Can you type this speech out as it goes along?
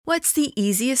What's the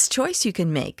easiest choice you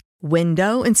can make?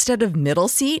 Window instead of middle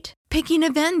seat? Picking a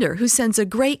vendor who sends a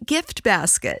great gift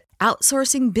basket?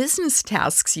 Outsourcing business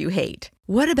tasks you hate?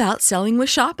 What about selling with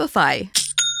Shopify?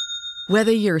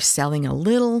 Whether you're selling a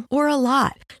little or a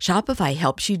lot, Shopify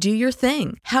helps you do your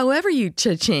thing, however you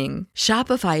cha-ching.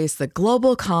 Shopify is the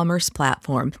global commerce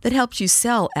platform that helps you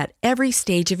sell at every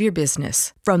stage of your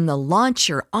business. From the launch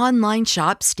your online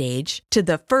shop stage to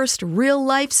the first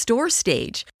real-life store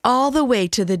stage, all the way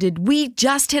to the did we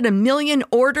just hit 1 million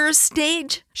orders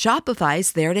stage.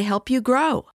 Shopify's there to help you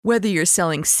grow. Whether you're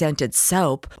selling scented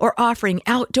soap or offering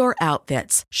outdoor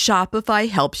outfits, Shopify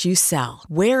helps you sell.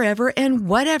 Wherever and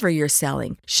whatever you're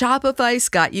selling, Shopify's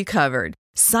got you covered.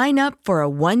 Sign up for a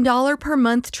 $1 per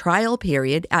month trial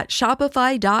period at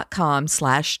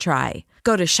shopify.com/try.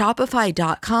 Go to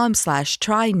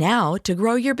shopify.com/try now to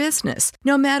grow your business,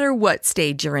 no matter what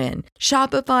stage you're in.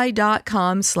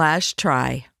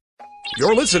 Shopify.com/try.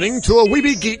 You're listening to a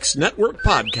Weeby Geeks Network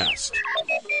podcast.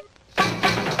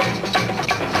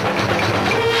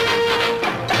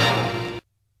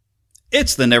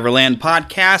 It's the Neverland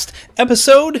Podcast,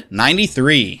 episode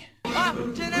 93. Up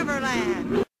to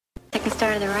Neverland! Take a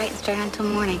start to the right and straight on until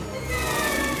morning.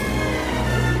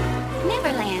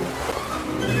 Neverland.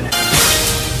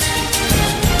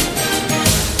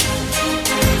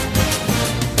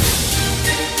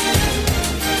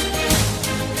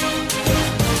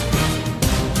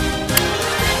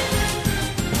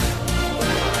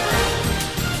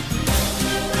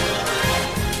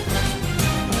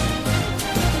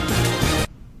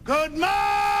 Good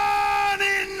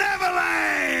morning,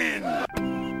 Neverland!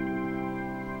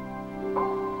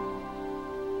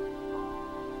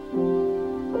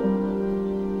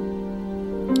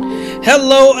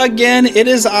 Hello again, it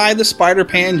is I, the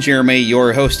Spider-Pan Jeremy,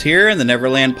 your host here in the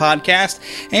Neverland Podcast,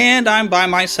 and I'm by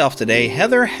myself today.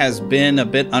 Heather has been a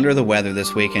bit under the weather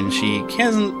this week, and she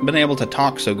hasn't been able to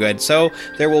talk so good, so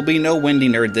there will be no Windy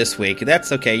Nerd this week.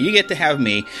 That's okay, you get to have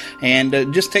me,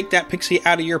 and just take that pixie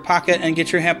out of your pocket and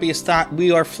get your happiest thought.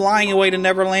 We are flying away to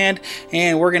Neverland,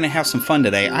 and we're going to have some fun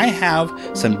today. I have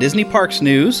some Disney Parks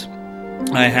news.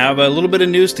 I have a little bit of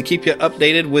news to keep you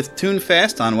updated with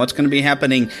ToonFest on what's going to be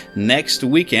happening next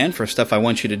weekend for stuff I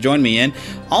want you to join me in.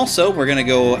 Also, we're going to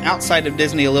go outside of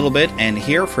Disney a little bit and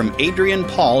hear from Adrian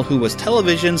Paul, who was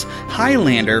television's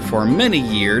Highlander for many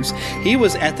years. He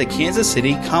was at the Kansas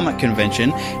City Comic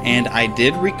Convention, and I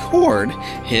did record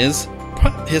his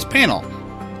panel.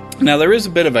 Now, there is a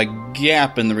bit of a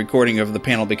gap in the recording of the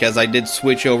panel because I did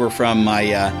switch over from my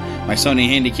Sony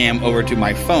Handycam over to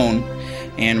my phone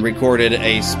and recorded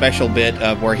a special bit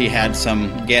of where he had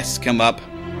some guests come up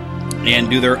and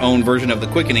do their own version of the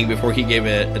quickening before he gave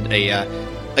a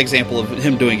example of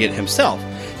him doing it himself.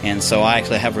 And so I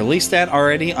actually have released that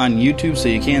already on YouTube, so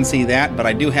you can see that, but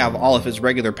I do have all of his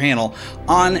regular panel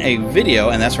on a video,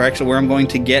 and that's actually where I'm going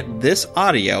to get this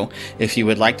audio. If you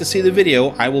would like to see the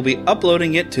video, I will be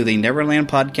uploading it to the Neverland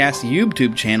Podcast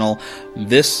YouTube channel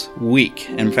this week.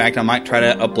 In fact, I might try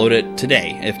to upload it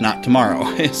today, if not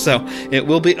tomorrow. So it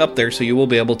will be up there, so you will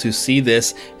be able to see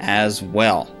this as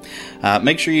well.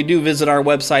 Make sure you do visit our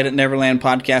website at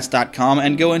neverlandpodcast.com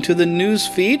and go into the news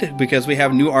feed because we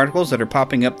have new articles that are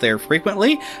popping up there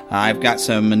frequently. I've got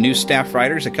some new staff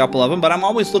writers, a couple of them, but I'm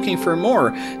always looking for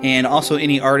more. And also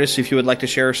any artists, if you would like to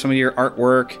share some of your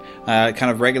artwork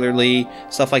kind of regularly,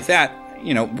 stuff like that.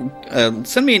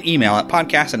 Send me an email at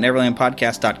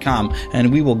podcast@neverlandpodcast.com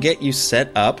and we will get you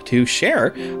set up to share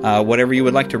whatever you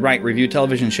would like to write, review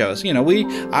television shows.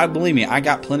 Believe me, I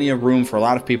got plenty of room for a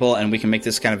lot of people, and we can make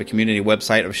this kind of a community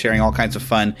website of sharing all kinds of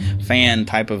fun fan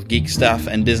type of geek stuff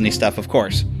and Disney stuff, of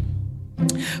course.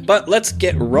 But let's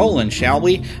get rolling, shall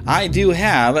we? I do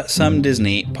have some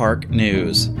Disney park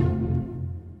news.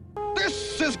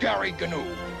 This is Gary Gnu,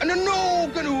 and the No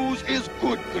Gnu's is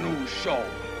Good Gnu Show.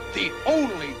 The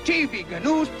only TV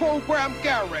Gnu's program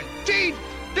guaranteed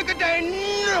to contain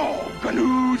no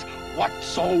Gnu's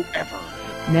whatsoever.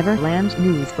 Neverland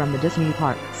news from the Disney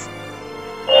parks.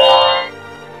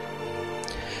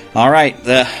 All right,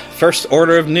 the first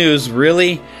order of news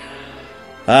really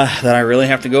that I really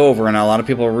have to go over, and a lot of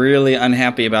people are really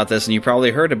unhappy about this, and you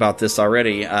probably heard about this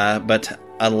already, but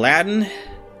Aladdin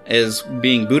is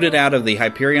being booted out of the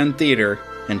Hyperion Theater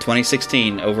in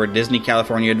 2016 over Disney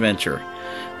California Adventure.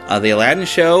 The Aladdin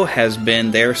show has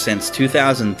been there since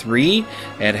 2003.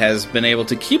 It has been able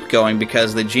to keep going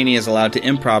because the genie is allowed to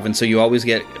improv, and so you always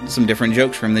get some different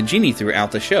jokes from the genie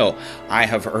throughout the show. I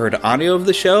have heard audio of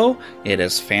the show. It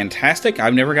is fantastic.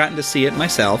 I've never gotten to see it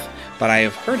myself, but I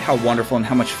have heard how wonderful and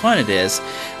how much fun it is.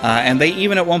 And they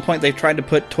even at one point they tried to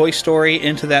put Toy Story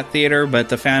into that theater, but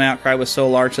the fan outcry was so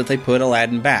large that they put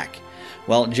Aladdin back.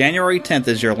 Well, January 10th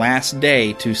is your last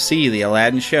day to see the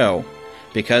Aladdin show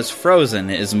because Frozen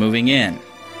is moving in.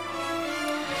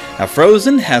 Now,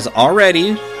 Frozen has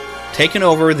already taken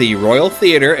over the Royal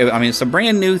Theater. I mean, it's a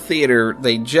brand new theater.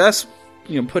 They just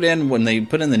put in when they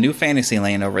put in the new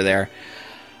Fantasyland over there.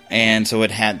 And so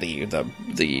it had the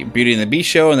Beauty and the Beast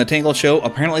show and the Tangled show.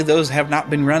 Apparently those have not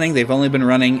been running. They've only been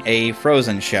running a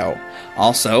Frozen show.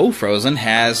 Also, Frozen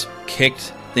has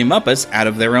kicked the Muppets out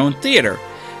of their own theater.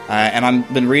 And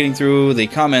I've been reading through the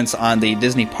comments on the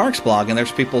Disney Parks blog, and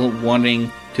there's people wanting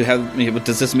to have...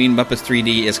 Does this mean Muppets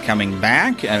 3D is coming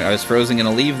back? Is Frozen going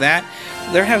to leave that?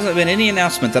 There hasn't been any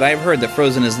announcement that I've heard that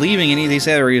Frozen is leaving any of these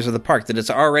areas of the park, that it's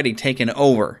already taken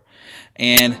over.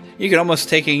 And you could almost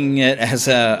taking it as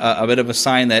a bit of a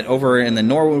sign that over in the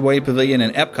Norway Pavilion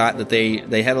in Epcot that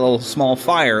they had a little small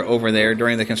fire over there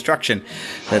during the construction,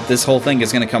 that this whole thing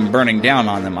is going to come burning down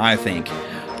on them, I think.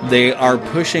 They are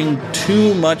pushing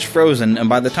too much Frozen, and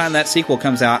by the time that sequel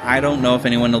comes out, I don't know if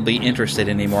anyone will be interested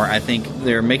anymore. I think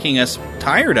they're making us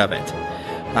tired of it.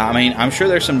 I mean, I'm sure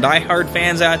there's some diehard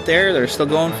fans out there that are still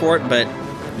going for it, but,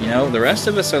 the rest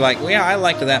of us are like, well, yeah, I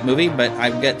liked that movie, but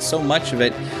I've got so much of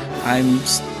it,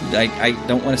 I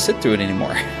don't want to sit through it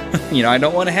anymore. I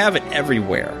don't want to have it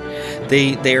everywhere.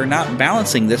 They are not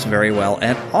balancing this very well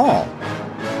at all.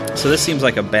 So this seems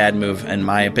like a bad move, in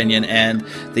my opinion, and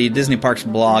the Disney Parks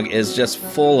blog is just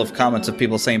full of comments of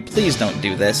people saying, please don't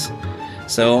do this.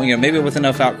 So, maybe with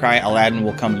enough outcry, Aladdin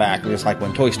will come back, just like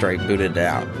when Toy Story booted it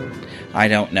out. I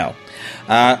don't know.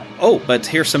 But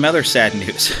here's some other sad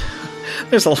news.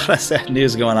 There's a lot of sad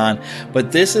news going on,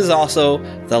 but this is also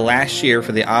the last year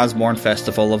for the Osborne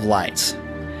Festival of Lights.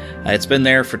 It's been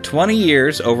there for 20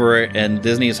 years over in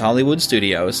Disney's Hollywood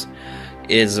Studios.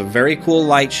 It's a very cool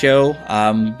light show,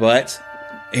 but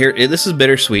this is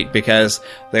bittersweet because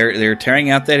they're tearing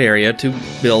out that area to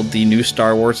build the new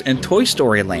Star Wars and Toy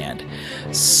Story Land.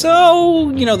 So,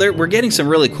 we're getting some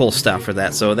really cool stuff for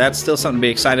that, so that's still something to be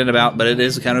excited about, but it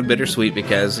is kind of bittersweet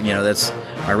because, that's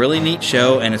a really neat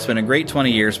show, and it's been a great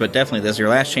 20 years, but definitely this is your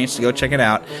last chance to go check it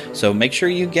out, so make sure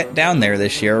you get down there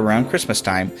this year around Christmas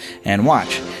time and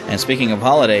watch. And speaking of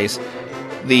holidays,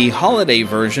 the holiday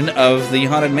version of the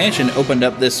Haunted Mansion opened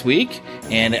up this week,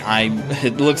 and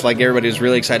it looks like everybody was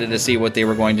really excited to see what they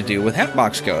were going to do with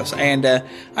Hatbox Ghost. And I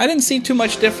didn't see too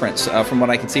much difference from what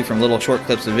I can see from little short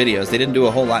clips of videos. They didn't do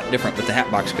a whole lot different with the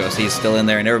Hatbox Ghost. He's still in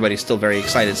there, and everybody's still very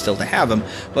excited still to have him.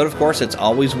 But of course, it's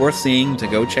always worth seeing to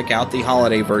go check out the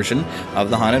holiday version of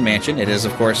the Haunted Mansion. It is,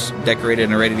 of course, decorated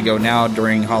and ready to go now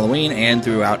during Halloween and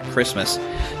throughout Christmas.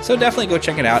 So definitely go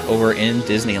check it out over in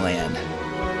Disneyland.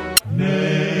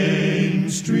 Main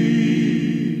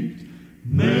Street,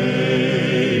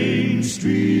 Main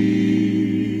Street,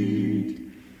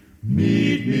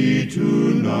 meet me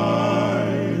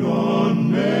tonight on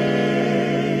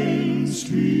Main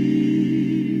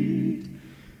Street,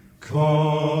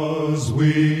 'cause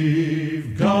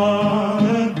we've got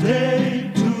a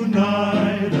date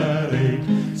tonight at 8,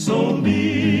 so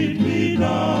meet me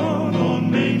down on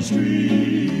Main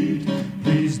Street.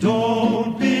 Please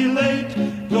don't be late,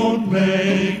 don't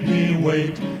make me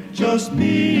wait, just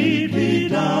meet me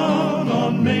down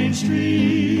on Main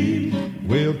Street.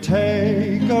 We'll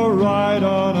take a ride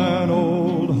on an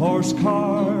old horse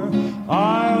car,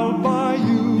 I'll buy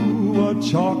you a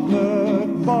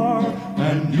chocolate bar,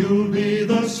 and you'll be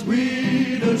the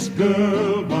sweetest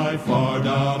girl by far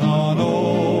down on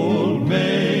old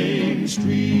Main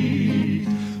Street.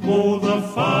 Oh, the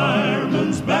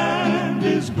fireman's band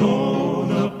is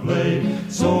gonna play,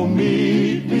 so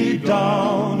meet me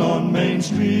down on Main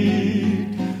Street.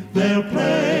 They'll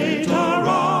play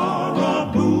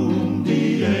ta-ra-ra,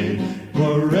 boom-dee-ay,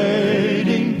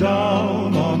 parading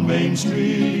down on Main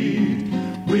Street.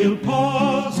 We'll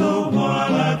pause a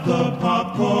while at the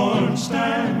popcorn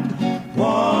stand.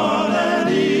 What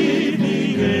an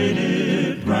evening, ain't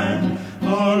it grand?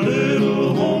 Our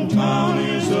little hometown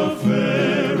is a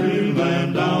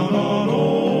fairyland down on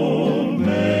old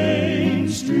Main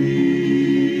Street.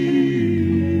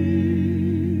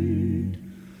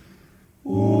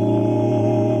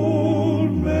 Old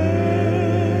Main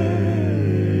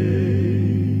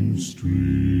Street.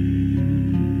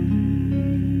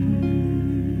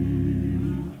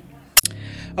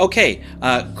 Okay,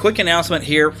 quick announcement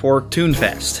here for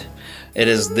ToonFest. It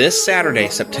is this Saturday,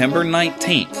 September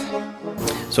 19th.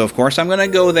 So, of course, I'm going to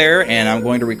go there, and I'm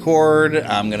going to record.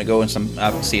 I'm going to go and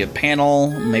see a panel,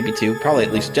 maybe two, probably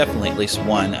definitely at least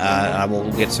one. I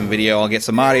will get some video, I'll get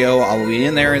some audio. I'll be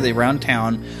in there around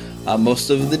town most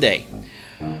of the day.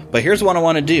 But here's what I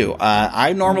want to do.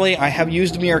 I have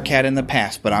used Meerkat in the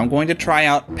past, but I'm going to try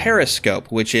out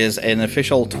Periscope, which is an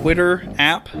official Twitter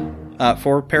app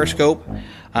for Periscope.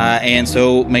 And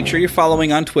so make sure you're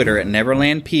following on Twitter at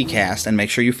Neverland PCast, and make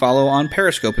sure you follow on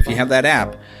Periscope if you have that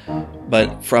app.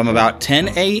 But from about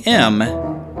 10 a.m.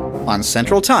 on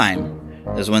Central Time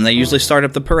is when they usually start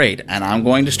up the parade, and I'm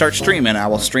going to start streaming. I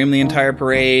will stream the entire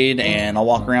parade, and I'll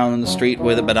walk around in the street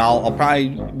with it, but I'll probably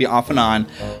be off and on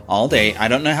all day. I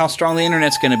don't know how strong the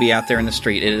internet's going to be out there in the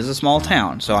street. It is a small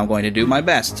town, so I'm going to do my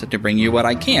best to bring you what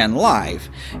I can live,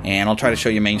 and I'll try to show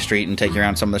you Main Street and take you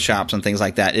around some of the shops and things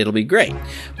like that. It'll be great,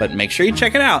 but make sure you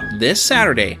check it out this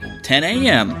Saturday, 10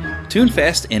 a.m.,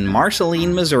 ToonFest in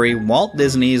Marceline, Missouri, Walt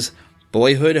Disney's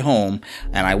boyhood home,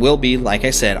 and I will be, like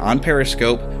I said, on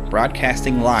Periscope,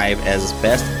 broadcasting live as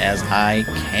best as I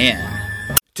can.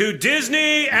 To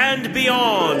Disney and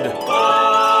beyond.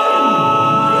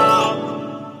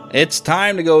 It's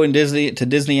time to go to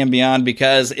Disney and beyond,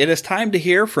 because it is time to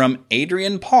hear from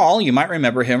Adrian Paul. You might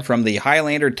remember him from the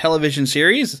Highlander television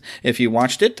series if you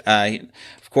watched it.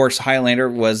 Of course, Highlander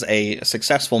was a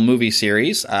successful movie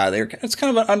series. It's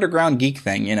kind of an underground geek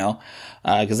thing,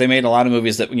 because they made a lot of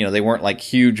movies that, they weren't like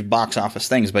huge box office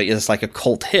things, but it's like a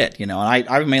cult hit, and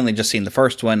I've mainly just seen the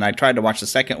first one. I tried to watch the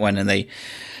second one, and they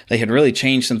had really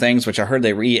changed some things, which I heard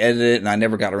they re-edited it, and I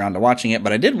never got around to watching it,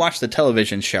 but I did watch the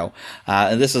television show.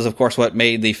 And this is, of course, what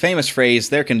made the famous phrase,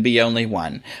 "There can be only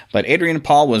one." But Adrian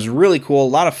Paul was really cool, a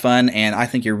lot of fun, and I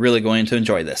think you're really going to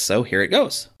enjoy this. So here it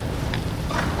goes.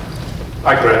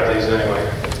 I grabbed these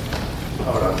anyway.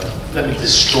 Hold on. Let me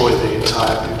destroy the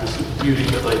entire beauty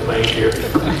that they've made here.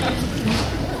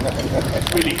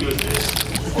 Really good, this.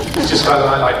 It's just kind of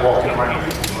like walking around.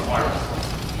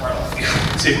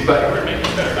 It's even better. We're making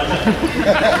it better, doesn't it?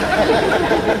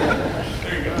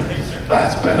 There you go.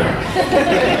 That's better.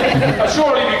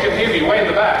 Surely you can hear me way in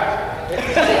the back.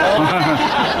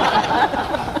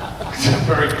 It's a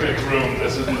very big room,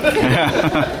 this, isn't it?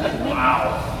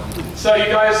 Wow. So you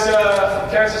guys from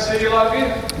Kansas City, a lot of you?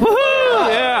 Woohoo!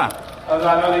 Yeah! I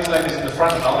know these ladies in the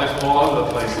front, they're from all over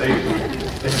the place.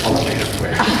 They follow me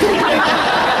everywhere.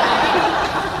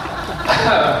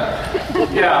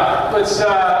 Yeah, but it's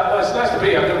nice to be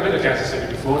here. I've never been to Kansas City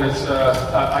before, and it's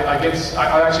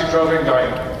I actually drove in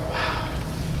going, wow,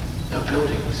 no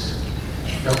buildings,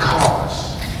 no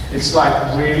cars. It's like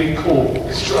really cool.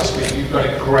 Trust me, you've got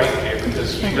it great here,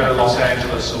 because you go to Los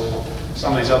Angeles or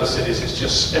some of these other cities, it's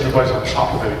just everybody's on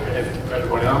top of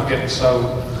everybody. I'm getting so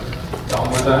done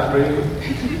with that, really.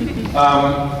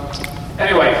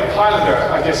 Anyway, Highlander,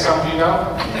 I guess some of you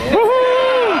know.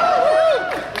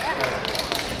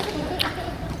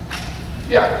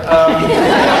 Yeah.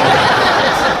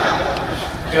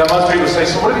 Most people say,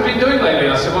 so what have you been doing lately?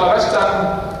 And I said, well, I've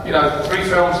actually done, 3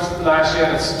 films last year,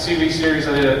 and it's a TV series.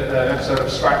 I did an episode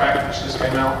of Strike Back, which just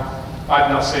came out. I'd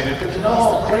not seen it. People said,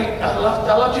 oh, great, I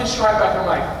loved you in Strike Back. I'm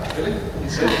like, really?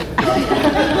 That's it?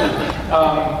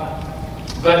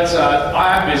 But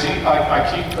I am busy. I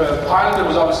keep, Highlander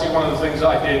was obviously one of the things that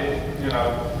I did,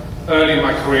 early in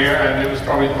my career, and it was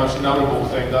probably the most notable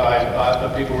thing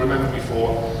that people remember me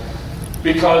for.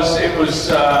 Because it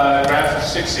was ran for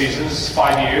 6 seasons,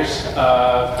 5 years.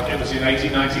 It was in 90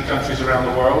 countries around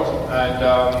the world, and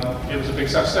it was a big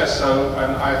success. So,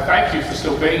 and I thank you for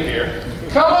still being here.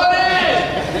 Come on in!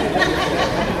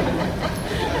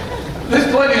 There's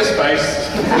plenty of space.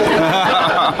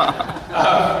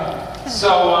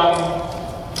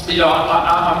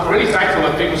 I'm really thankful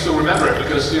that people still remember it,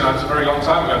 because it's a very long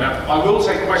time ago now. I will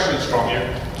take questions from you.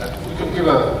 We can give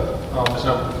there's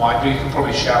no mic, but you can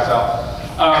probably shout out.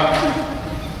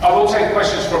 I will take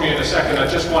questions from you in a second. I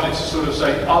just wanted to sort of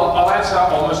say, I'll answer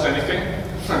almost anything.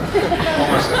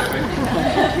 Almost anything.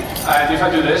 And if I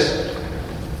do this,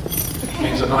 it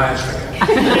means I'm not answering it.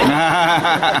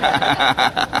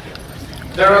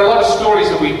 There are a lot of stories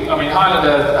that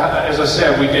Highlander, as I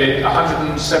said, we did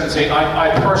 117,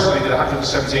 I personally did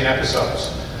 117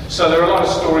 episodes. So there are a lot of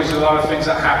stories, a lot of things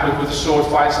that happened with the sword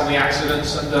fights and the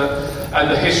accidents and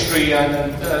the history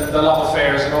and the love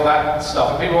affairs and all that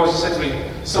stuff. And people always said to me,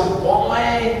 so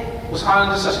why was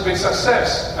Highlander such a big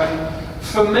success? And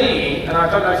for me, and I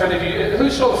don't know if any of you, who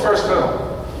saw the first film?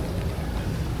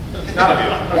 None of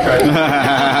you, okay.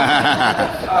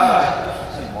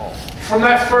 From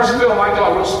that first film, I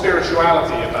got a real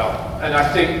spirituality about, and I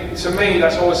think, to me,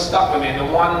 that's always stuck with me. And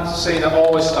the one scene that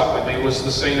always stuck with me was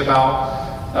the scene about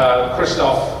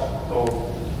Christoph, or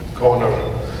Corner,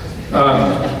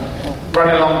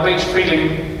 running along the beach,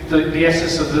 feeling the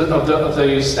essence of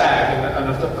the stag,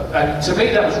 and to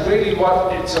me that was really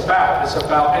what it's about. It's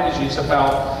about energy. It's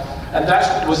about, and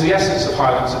that was the essence of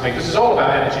Highlander to me, because it's all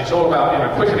about energy. It's all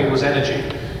about quickening was energy.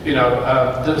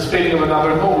 The feeling of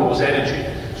another immortal was energy.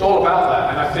 It's all about that,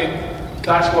 and I think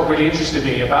that's what really interested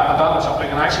me about the topic.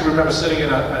 And I actually remember sitting in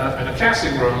a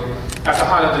casting room after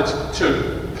Highlander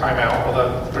 2 came out,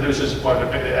 although the producers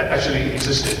actually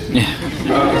existed.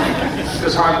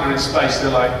 Because Highlander in space, they're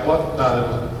like, what? No,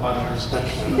 there wasn't Highlander in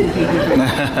space.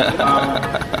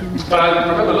 But I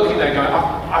remember looking there going,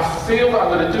 I feel that I'm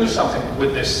going to do something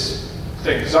with this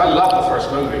thing, because I love the first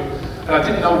movie. And I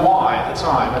didn't know why at the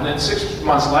time. And then 6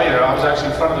 months later, I was actually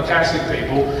in front of the casting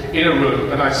people in a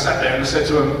room, and I sat there and I said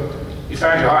to them, you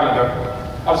found your Highlander.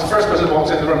 I was the first person who walked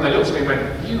in the room. They looked at me and went,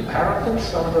 you arrogant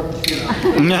son of a,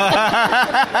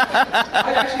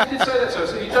 I actually did say that to her.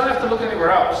 So you don't have to look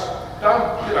anywhere else.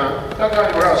 Don't go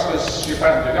anywhere else because you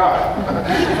found your guy.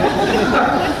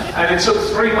 And it took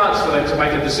 3 months for them to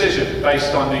make a decision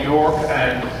based on New York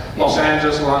and Los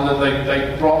Angeles, London.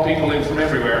 They brought people in from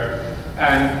everywhere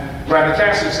and ran a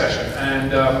casting session.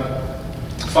 And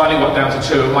finally got down to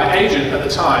 2. And my agent at the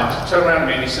time turned around to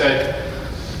me and he said,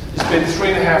 it's been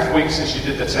 3.5 weeks since you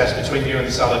did the test between you and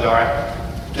this other guy.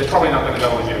 They're probably not going to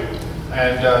go with you.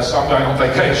 And so I'm going on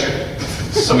vacation.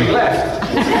 So we left.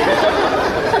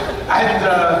 And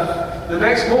the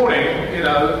next morning,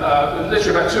 literally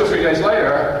about 2 or 3 days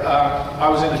later, I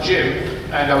was in the gym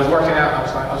and I was working out.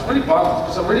 And I was really bummed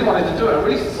because I really wanted to do it. I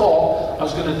really thought I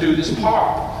was going to do this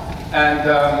part. And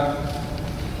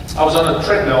I was on a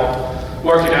treadmill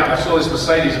working out. And I saw this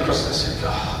Mercedes across the city.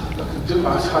 I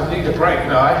need a break.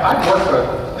 I'd worked for,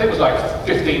 I think it was like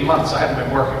 15 months I hadn't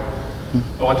been working.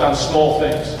 Or I'd done small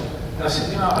things. And I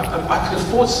said, I could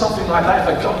afford something like that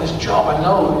if I got this job. I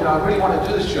know, I really want to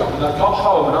do this job. And I got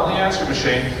home and on the answering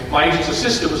machine, my agent's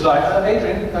assistant was like,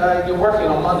 Adrian, you're working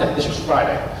on Monday. This was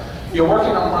Friday. You're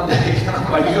working on Monday. And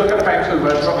I'm like, you got to go to Vancouver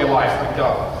and drop your wife and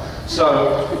go.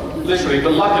 So, literally,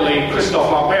 but luckily, Christophe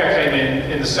Lambert came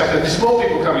in the second. There's more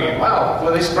people coming in. Wow,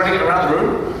 were they spreading it around the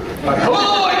room? Like,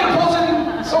 hello, I'm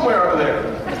pausing somewhere over there.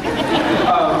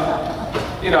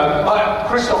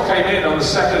 Christophe came in on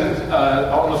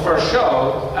the first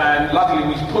show, and luckily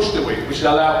we pushed a week, which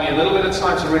allowed me a little bit of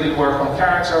time to really work on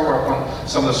character, work on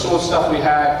some of the sword stuff we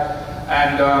had,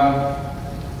 and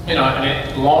and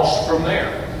it launched from there.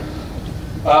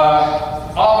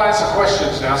 I'll answer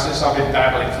questions now since I've been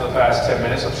babbling for the past 10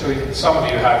 minutes. I'm sure some of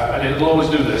you have, and it'll always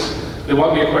do this. There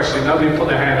won't be a question. Nobody will put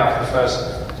their hand up for the first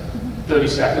 30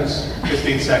 seconds,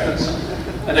 15 seconds,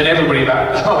 and then everybody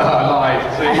back. Oh, I lied.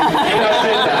 So you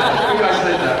guys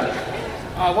did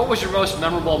that. What was your most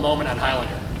memorable moment on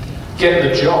Highlander? Getting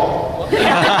the job.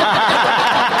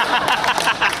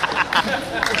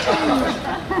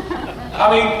 I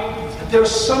mean, there were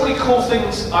so many cool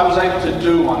things I was able to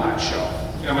do on that show.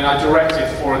 I directed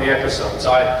 4 of the episodes.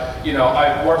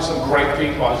 I worked with some great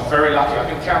people. I was very lucky. I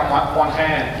can count on one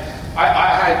hand. I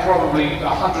had probably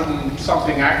 100 and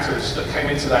something actors that came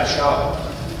into that show,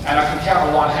 and I can count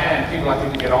on one hand people I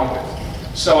didn't get on with.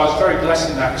 So I was very blessed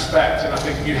in that respect, and I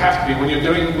think you have to be when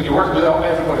you're working with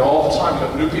everybody all the time. You've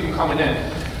got new people coming in.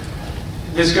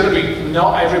 There's going to be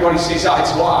not everybody sees eye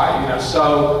to eye,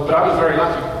 but I was very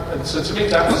lucky, and so to me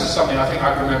that was something I think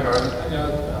I remember.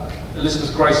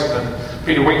 Elizabeth Grayson and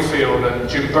Peter Wingfield and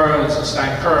Jim Burns and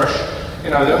Stan Kirsch.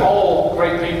 They're all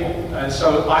great people. And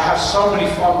so I have so many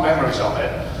fond memories of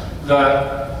it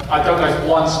that I don't know if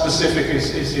one specific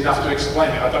is enough to explain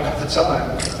it. I don't have the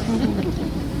time.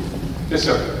 Yes,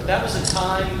 sir. That was a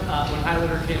time when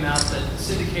Highlander came out that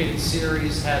syndicated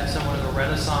series had somewhat of a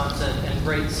renaissance and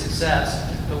great success.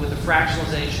 But with the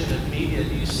fractionalization of media,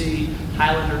 do you see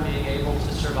Highlander being able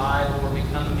to survive or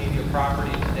become a media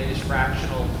property in today's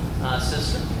fractional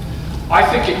system? I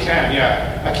think it can,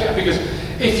 yeah. I can, because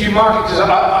if you market, because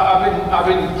I've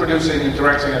been producing and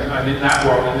directing and in that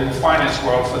world and in the finance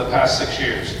world for the past 6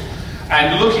 years.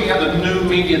 And looking at the new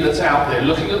media that's out there,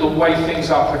 looking at the way things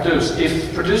are produced,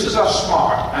 if producers are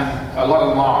smart, and a lot of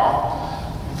them are,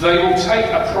 they will take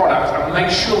a product and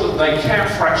make sure that they can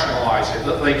fractionalize it,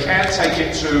 that they can take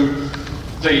it to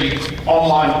the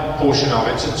online portion of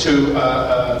it, to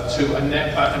a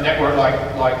network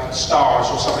like Stars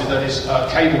or something that is a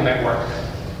cable network,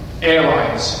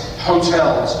 airlines,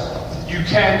 hotels. You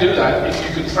can do that if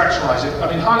you can fractionalize it. I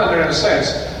mean, Highlander, in a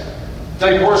sense,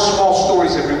 they were small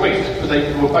stories every week, but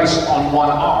they were based on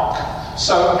one arc.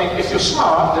 So, I mean, if you're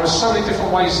smart, there are so many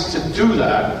different ways to do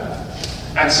that,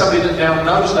 and somebody that now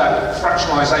knows that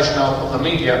fractionalization of the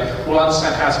media will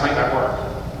understand how to make that work.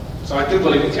 So I do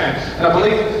believe it can. And I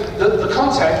believe that the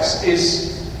context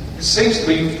seems to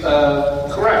be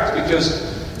correct, because,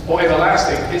 or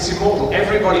everlasting, it's immortal.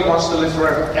 Everybody wants to live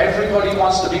forever. Everybody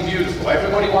wants to be beautiful.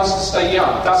 Everybody wants to stay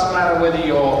young. It doesn't matter whether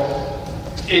you're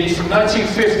from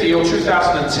 1950 or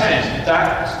 2010,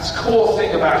 that core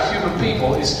thing about human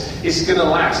people is going to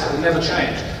last. It will never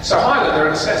change. So Highlander,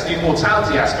 in a sense, the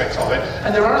immortality aspect of it,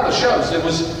 and there are other shows. There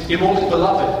was Immortal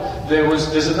Beloved.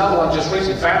 There's another one just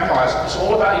recently, Vampires. It's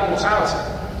all about immortality.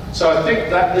 So I think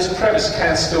that this premise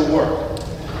can still work.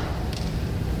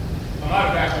 A lot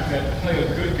of actors that play a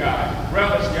good guy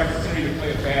relish the opportunity to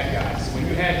play a bad guy. So when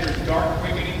you had your dark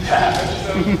awakening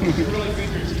episode, did you really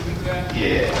think your team into that?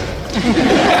 Yeah.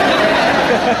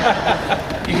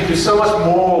 You can do so much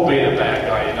more being a bad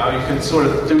guy, you know. You can sort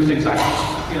of do things like,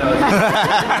 you know,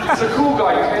 it's a cool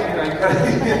guy, you know.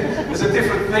 There's a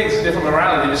different things, a different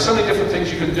morality. There's so many different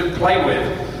things you can play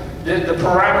with. The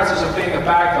parameters of being a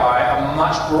bad guy are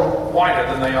much wider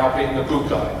than they are being a good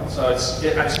guy. So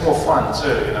it's more fun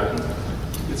too, you know.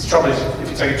 It's trouble is if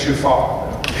you take it too far.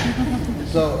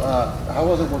 So, how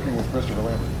was it working with Christopher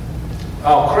Lambert?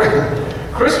 Oh,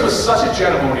 Chris was such a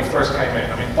gentleman when he first came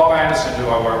in. I mean, Bob Anderson, who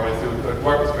I worked with, who had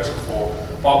worked with Chris before,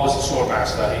 Bob was the sword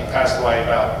master. He passed away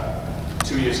about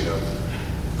 2 years ago.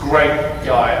 Great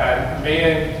guy. And me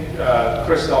and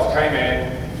Christoph came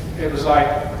in. It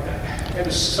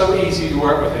was so easy to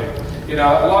work with him. You know,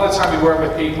 a lot of the time we work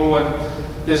with people and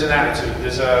there's an attitude.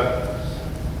 There's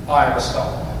I am a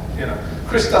star. You know,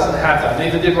 Chris doesn't have that.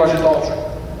 Neither did Roger Daltrey.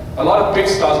 A lot of big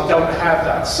stars don't have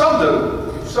that. Some do.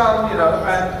 Some, you know,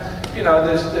 and you know,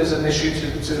 there's an issue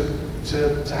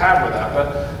to have with that.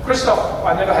 But Christoph,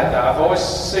 I never had that. I've always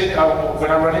seen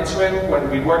when I run into him, when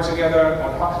we work together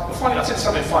on funny. I said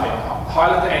something funny on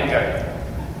Highlander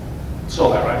Endgame. Saw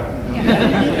that, right?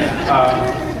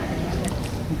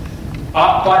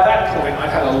 By that point, I'd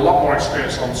had a lot more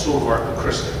experience on sword work than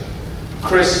Chris did.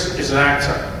 Chris is an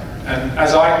actor, and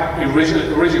as I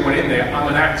originally went in there, I'm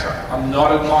an actor. I'm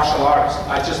not a martial artist.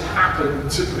 I just happen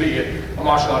to be a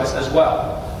martial artist as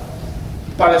well.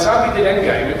 By the time we did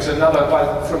Endgame, it was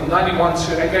from 91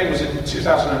 to Endgame was in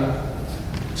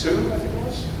 2002, I think it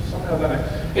was, something like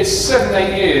that. It's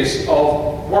 7-8 years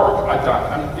of work I've done.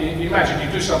 I mean, you imagine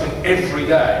you do something every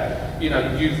day. You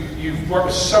know, you've worked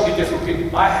with so many different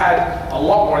people. I had a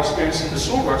lot more experience in the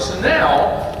sword work, so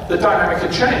now the dynamic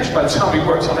had changed by the time we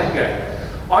worked on Endgame.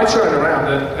 I turned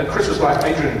around and Chris was like,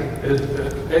 Adrian,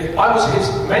 I was his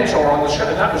mentor on the show,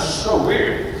 and that was so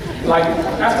weird. Like,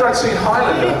 after I'd seen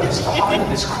Highlander,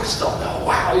 it's Christoph, oh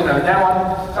wow, you know, now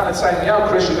I'm kind of saying, yeah,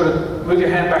 Chris, you've got to move your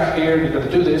hand back here, you've got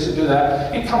to do this and do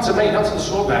that. He'd come to me, not to the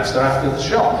swordmaster after the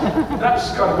show. That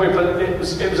was kind of weird, but it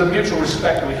was a mutual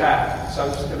respect we had, so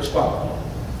it was fun.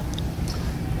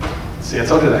 See, I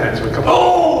told you the hands would come.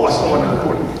 Oh, I saw one in the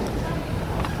corner.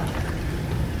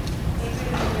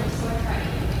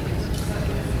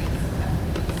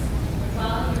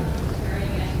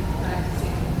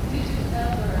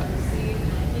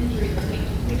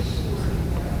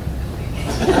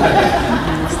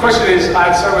 The question is, I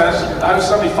had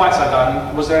so many fights I'd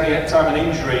done, was there any time an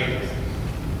injury,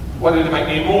 whether it make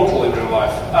me immortal in real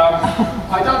life?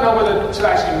 I don't know whether to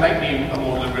actually make me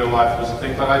immortal in real life was the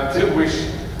thing, but I do wish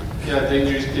the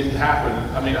injuries didn't happen.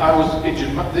 I mean, I was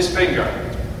injured, this finger,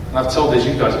 and I've told this,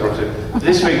 you guys brought it,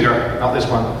 this finger, not this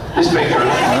one, this finger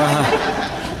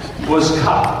was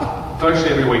cut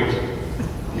virtually every week.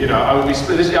 You know, I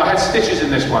had stitches in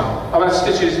this one. I had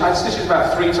stitches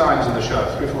about 3 times in the show,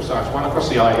 3 or 4 times. One across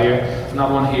the eye here,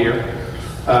 another one here.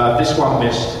 This one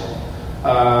missed.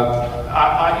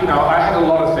 I had a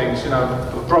lot of things, you know,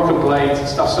 broken blades and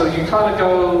stuff. So you kind of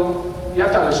go, you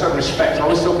have to have a certain respect. I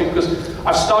always tell people, because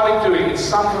I've started doing, in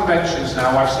some conventions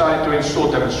now, I've started doing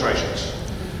sword demonstrations.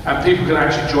 And people can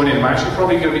actually join in. I'm actually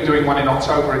probably going to be doing one in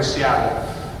October in Seattle.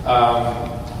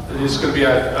 There's going to be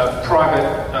a private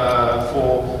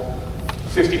for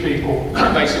 50 people,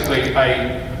 basically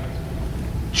a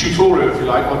tutorial, if you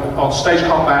like, on stage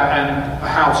combat and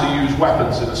how to use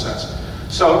weapons in a sense.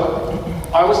 So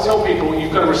I always tell people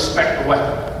you've got to respect the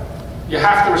weapon. You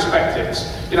have to respect it.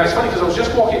 You know, it's funny because I was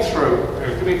just walking through.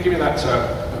 Here, give me that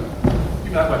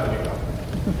weapon you got.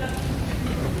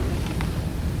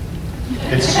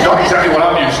 It's not exactly what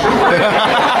I'm used to.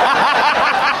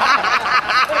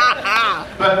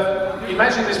 But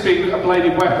imagine this being a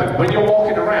bladed weapon. When you're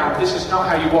walking around, this is not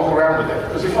how you walk around with it.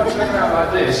 Because if I turn around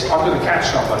like this, I'm going to catch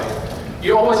somebody.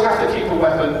 You always have to keep a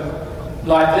weapon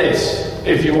like this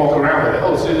if you walk around with it.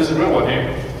 Oh, see, there's a real one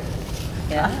here.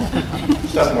 Yeah.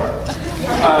 Doesn't work.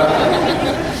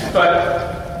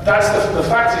 But that's the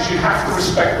fact is you have to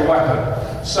respect the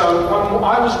weapon. So when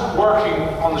I was working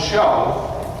on the show,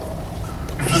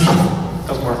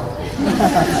 doesn't work.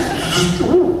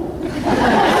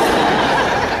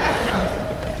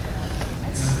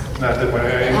 No, it didn't work.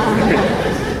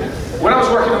 When I was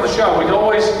working on the show, we'd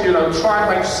always, you know, try and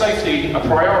make safety a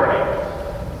priority.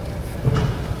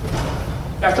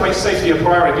 have to make safety a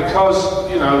priority because,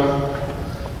 you know,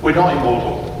 we're not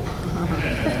immortal.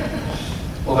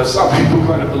 Although some people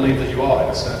kind of believe that you are in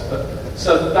a sense. But,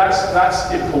 so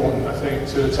that's important, I think,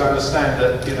 to understand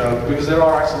that, you know, because there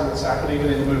are accidents that happen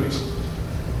even in the movies.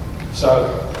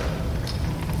 So,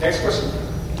 next question.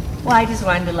 Well, I just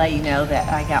wanted to let you know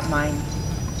that I got mine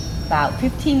about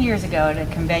 15 years ago at a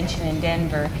convention in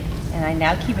Denver, and I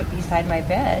now keep it beside my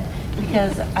bed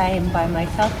because I am by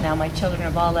myself now. My children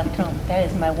have all left home. That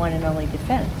is my one and only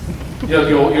defense.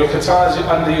 Your katana's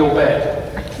under your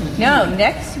bed? No,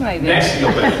 next to my bed. Next to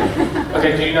your bed.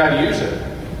 Okay, do you know how to use it?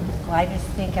 Well, I just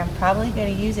think I'm probably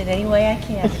going to use it any way I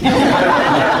can.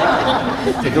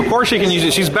 Of course she can use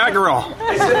it. She's Batgirl.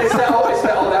 It's that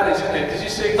old adage, isn't it? Did you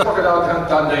see Crocodile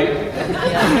Dundee?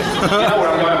 Yeah. You know where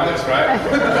I'm going with this, right?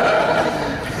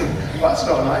 Well, that's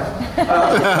not nice.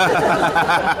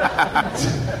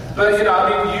 But, you know,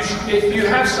 I mean, if you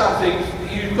have something,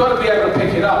 you've got to be able to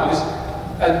pick it up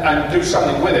and do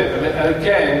something with it. And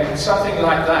again, something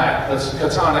like that, that's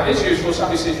katana, is useful.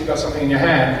 Somebody sees you've got something in your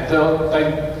hand,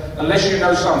 unless you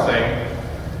know something,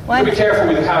 you be careful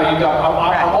with how you go.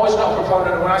 I'm always not a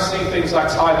proponent, when I see things like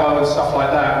Taibo and stuff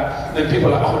like that, then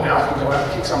people are like, oh, now I can go out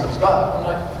and kick somebody's butt. I'm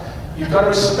like, you've got to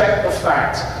respect the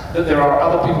fact that there are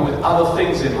other people with other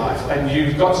things in life, and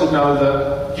you've got to know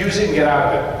that use it and get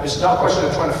out of it. It's not a question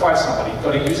of trying to fight somebody. You've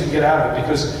got to use it and get out of it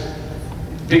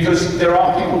because there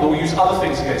are people that will use other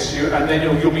things against you, and then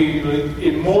you'll be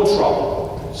in more trouble.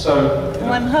 So,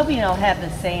 well, I'm hoping it'll have the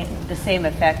same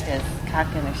effect as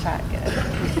cocking a shotgun.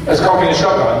 As cocking a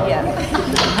shotgun? Yeah.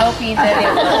 I'm hoping that it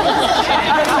will.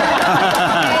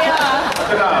 I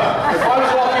don't know. If I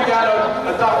was walking down a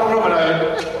dark room and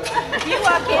if you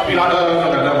walk in, I'd be like,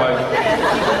 no way.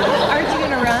 Aren't you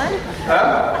going to run?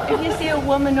 Huh? If you see a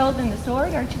woman holding the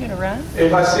sword, aren't you going to run?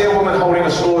 If I see a woman holding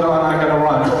a sword, I'm not going to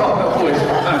run.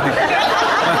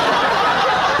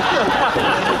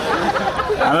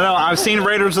 I don't know. I've seen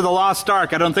Raiders of the Lost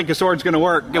Ark. I don't think a sword's going to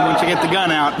work once you get the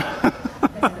gun out.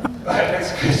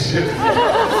 Next question.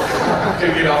 I'm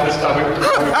going to get off this topic. So,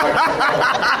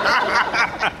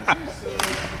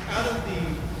 out of the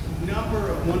number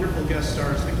of wonderful guest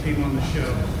stars that came on the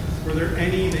show, were there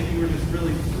any that you were just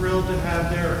really thrilled to have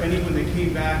there, or any when they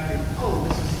came back and, oh,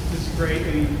 this is great,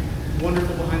 any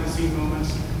wonderful behind-the-scenes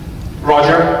moments?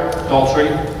 Roger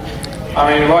Daltrey.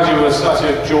 I mean, Roger was such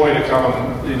a joy to come,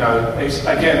 you know,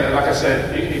 again, like I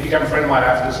said, he became a friend of mine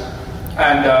after this,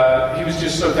 and he was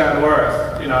just so down to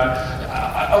earth, you know.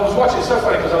 I was watching, it's so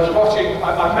funny, because I was watching,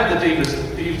 I met the Divas,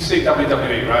 you see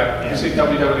WWE, right? You see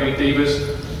WWE Divas.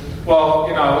 Well,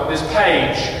 you know, there's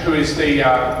Paige, who is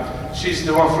she's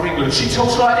the one from England. She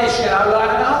talks like this, you know, like,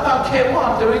 I don't care what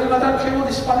I'm doing, and I don't care all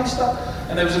this funny stuff.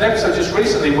 And there was an episode just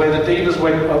recently where the Divas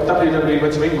WWE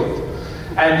went to England.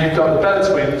 And you've got the Bella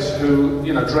Twins who,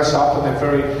 you know, dress up and they're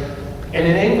very... And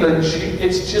in England,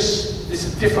 it's a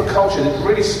different culture. It's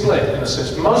really split, in a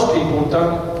sense. Most people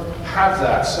don't have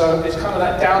that. So it's kind of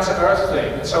that down-to-earth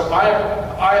thing. And so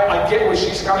I get where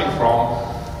she's coming from,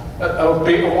 of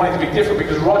wanting to be different,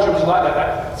 because Roger was like that.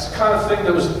 That's the kind of thing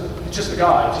that was just a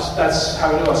guy. That's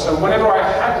how it was. So whenever I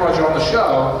had Roger on the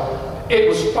show, it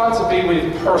was fun to be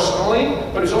with personally,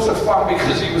 but it was also fun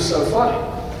because he was so funny.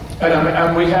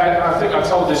 And we had, I think I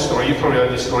told this story, you probably heard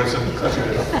this story, so let's get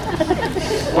it up.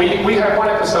 We had one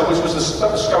episode which was the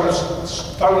Stone of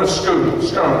Scone,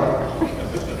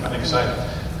 I think so.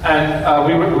 And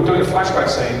we were doing a flashback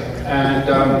scene, and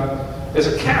there's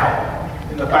a cow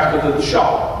in the back of the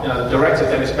shop. You know, the director,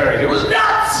 Dennis Berry, he was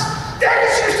nuts!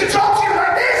 Dennis used to talk to you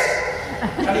like this!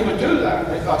 And he would do that.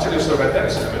 I'll tell you a story about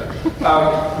Dennis in a minute.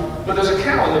 But there's a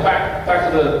cow in the back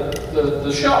of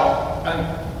the shop,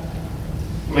 and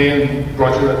me and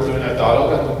Roger were doing that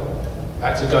dialogue, and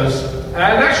actor goes, and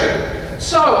action.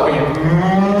 So, okay,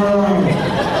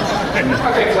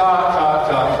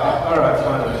 cut. All right,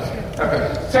 fine. Okay,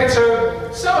 take two.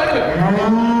 So anyway,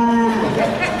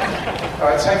 all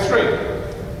right, take three.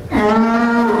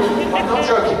 I'm not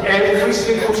joking. Every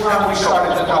single time we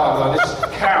started the dialogue, this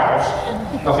cows,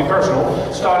 nothing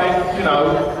personal, started, you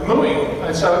know, mooing.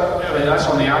 And so, I mean, that's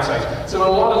on the outtakes. So a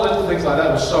lot of little things like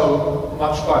that was so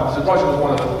much fun. So Roger was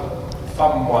one of the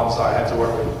fun ones I had to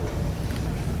work with.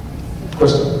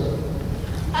 Kristen?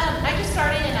 I just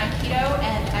started in Aikido,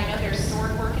 and I know there's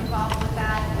sword work involved with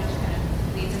that, which kind of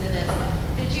leads into this.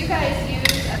 Did you guys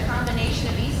use a combination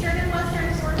of Eastern and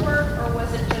Western sword work, or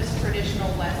was it just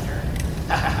traditional Western?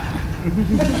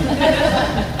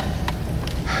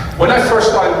 When I first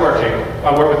started working,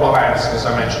 I worked with Bob Anderson, as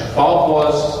I mentioned. Bob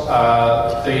was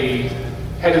the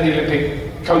head of the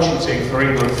Olympic coaching team for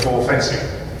England for fencing.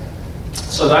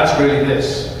 So that's really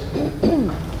this.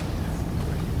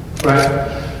 right?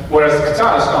 Whereas the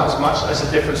katana's not as much, it's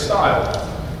a different style.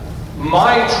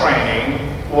 My training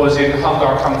was in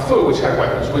Hunggar Kung Fu, which had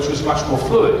weapons, which was much more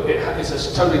fluid. It's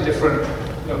a totally different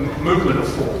movement of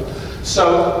form.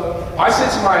 So I said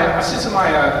to my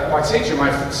teacher, my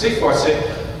Sifu, I said,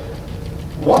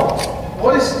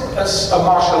 what is a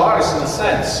martial artist in a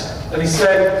sense? And he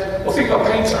said, well, think of a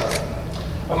painter.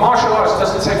 A martial artist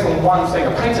doesn't take from one thing.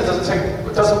 A painter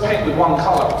doesn't paint with one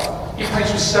color. He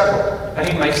paints with several, and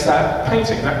he makes that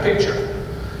painting, that picture.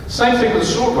 Same thing with the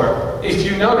sword work. If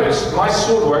you notice, my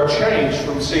sword work changed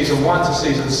from season 1 to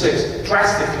season 6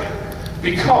 drastically,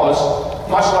 because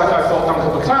much like I thought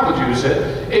Uncle McClown would use it,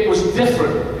 it was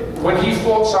different. When he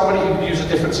fought somebody, he would use a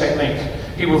different technique.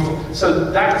 So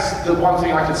that's the one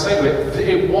thing I could say to it.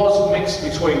 It was mixed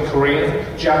between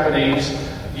Korean, Japanese,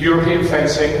 European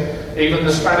fencing, even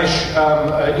the Spanish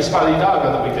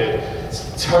Hispanidaga that we did. It's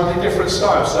a totally different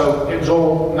style, so it was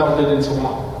all melded into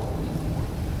one.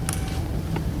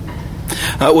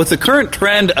 With the current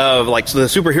trend of like the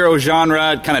superhero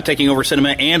genre kind of taking over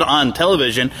cinema and on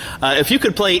television, if you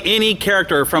could play any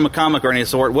character from a comic or any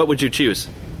sort, what would you choose?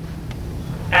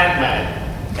 Ant-Man.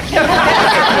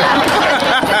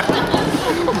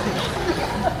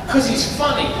 Because he's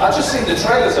funny. I've just seen the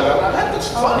trailers of it. I'm like, that looks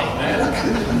funny, man.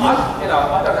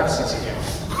 I don't have a sense of humor.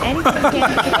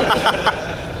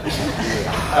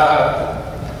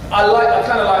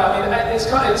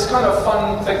 It's kind of a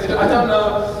fun thing to do. I don't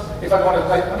know if I want to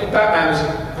play. I mean, Batman is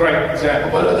a great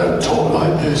example. But I don't talk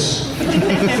like this.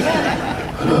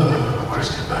 Hello,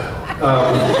 Christian Bale.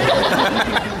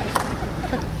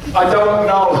 I don't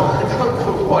know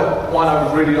what one I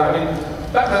would really like. I mean,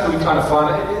 Batman would be kind of fun.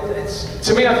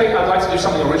 To me, I think I'd like to do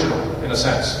something original, in a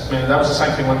sense. I mean, that was the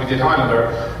same thing when we did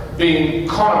Highlander. Being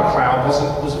Connor McCloud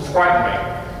wasn't frightening me.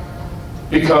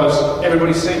 Because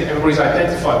everybody's seen it, everybody's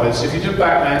identified with it. So if you do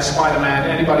Batman, Spider-Man,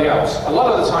 anybody else, a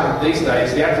lot of the time these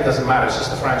days, the actor doesn't matter, it's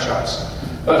just the franchise.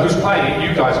 But who's playing it?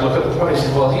 You guys look at the place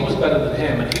and say, well, he was better than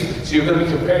him, so you're going to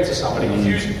be compared to somebody. If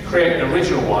you create an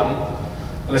original one,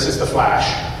 unless it's The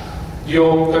Flash,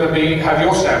 you're going to have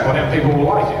your stamp on it and people will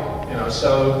like it.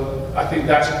 So I think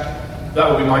that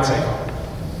would be my take on it.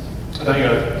 I don't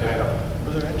know.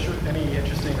 Were there any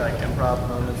interesting improv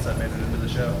moments that made it into the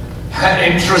show?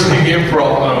 Interesting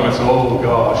improv moments, oh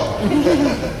gosh.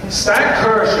 Stan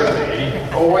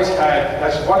Kershaw always had,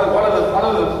 that's one of the,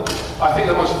 I think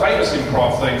the most famous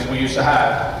improv things we used to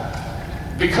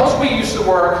have. Because we used to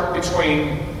work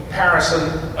between Paris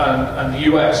and the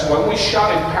US, when we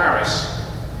shot in Paris,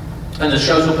 and the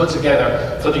shows were put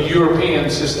together for the European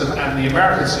system and the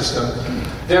American system,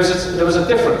 there was a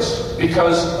difference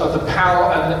because of the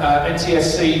PAL and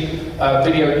NTSC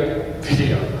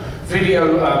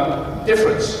video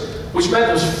difference, which meant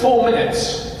there was 4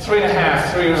 minutes,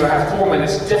 3.5, 4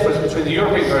 minutes difference between the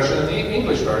European version and the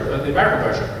English version, the American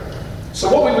version. So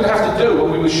what we would have to do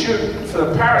when we would shoot for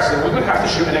the Paris, we would have to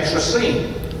shoot an extra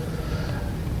scene.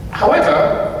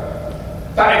 However,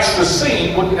 that extra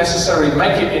scene wouldn't necessarily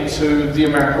make it into the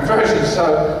American version.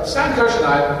 So Stan Kirsch and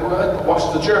I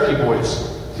watched the Jerky Boys.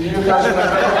 Do you guys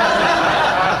remember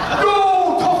that?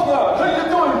 Go, Tougher! How you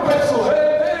doing,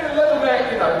 Pencilhead? Hey,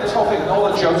 Leatherneck! This whole thing, and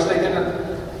all the jokes they did.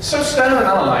 So Stan and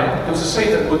I, there was a scene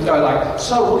that would go like,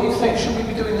 so what do you think? Should we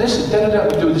be doing this? And then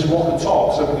we'd do this walk and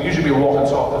talk. So it would usually be a walk and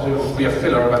talk. It would be a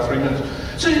filler about 3 minutes.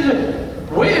 So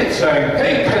we're saying,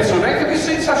 hey, Pencilneck, have you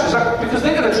seen such and such? Because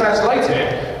they're going to translate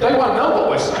it. They won't know what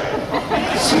we're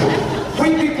saying. So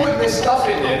we'd be putting this stuff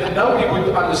in there that nobody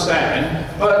would understand,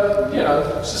 but,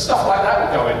 so stuff like that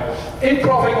would go in.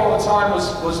 Improving all the time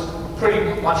was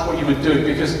pretty much what you would do,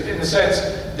 because in a sense,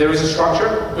 there is a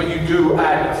structure, but you do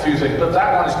add a few things. But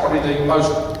that one is probably the most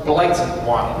blatant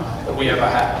one that we ever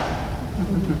had.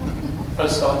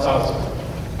 Let's start.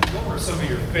 What were some of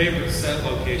your favorite set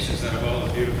locations out of all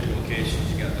the beautiful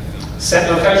locations you got to film? Set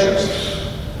locations?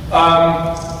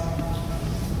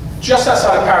 Just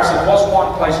outside of Paris, there was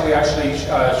one place we actually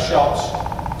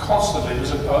shot constantly. It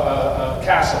was a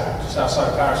castle just outside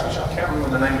of Paris, which I can't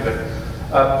remember the name of it.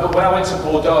 But when I went to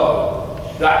Bordeaux,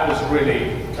 that was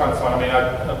really kind of fun. I mean,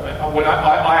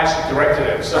 I actually directed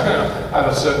it, so I have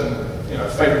a certain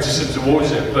favoritism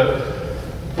towards it. But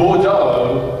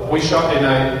Bordeaux, we shot in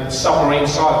a submarine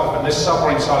silo, and this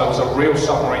submarine silo was a real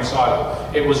submarine silo.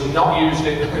 It was not used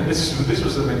in. This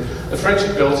was the French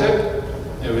built it.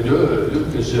 They would do,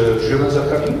 look, the Germans are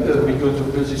coming, we're going to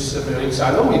build this submarine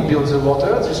silo, we build the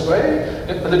water this way.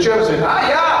 And the Germans went,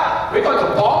 yeah, we're going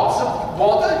to bomb the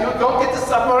water, you go get the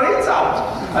submarines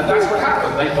out. And that's what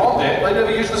happened, they bombed it, they never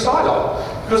used the silo.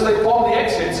 because they bombed the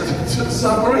exit to the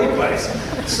submarine base.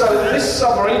 So this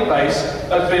submarine base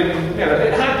had been,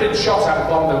 it had been shot at and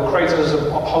bombed. There were craters and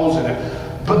holes in it.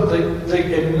 But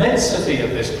the immensity of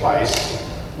this place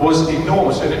was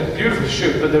enormous, and it was beautiful to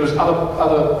shoot, but there was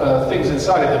other things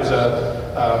inside it. There was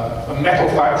a metal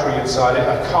factory inside it,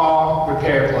 a car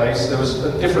repair place, there was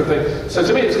a different thing. So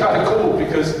to me it was kind of cool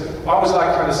because I was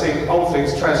like kind of seeing old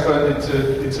things transferred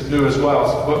into new as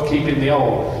well, but keeping the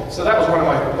old. So that was one of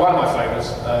my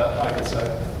favourites, I could say.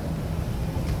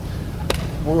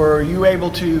 Were you able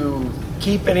to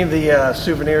keep any of the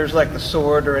souvenirs like the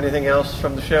sword or anything else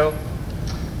from the show?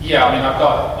 Yeah, I mean, I've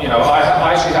got,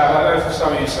 I actually have, I don't know if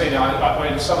some of you have seen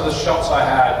it, in some of the shots I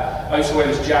had, I used to wear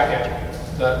this jacket,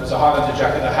 that was a Highlander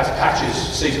jacket that has patches,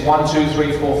 season 1, 2,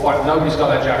 3, 4, 5, nobody's got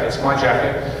that jacket, it's my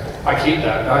jacket, I keep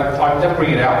that, I never bring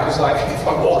it out, because like, if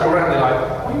I walk around, they're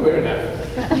like, why are you wearing that?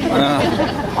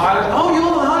 Highlander, oh,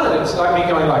 you're the Highlander, it's like me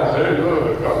going like, hey,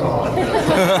 look, I'm the Highlander. I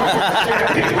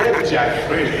didn't wear the jacket,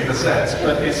 really, in a sense,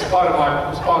 but it's part of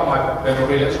my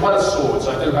memorabilia, as well as swords.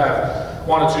 I do have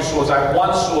 1 or 2 swords. I have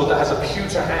one sword that has a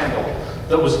pewter handle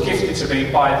that was gifted to me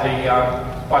by the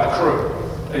crew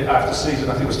after season,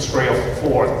 I think it was 3 or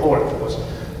 4 it was.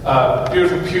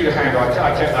 Beautiful pewter handle, I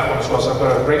kept that one as well, so I've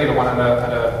got a regular one and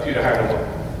a pewter handle one.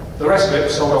 The rest of it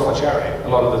was sold off for charity, a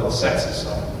lot of the sets and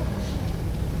stuff.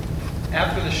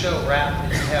 After the show wrapped,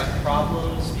 did you have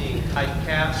problems being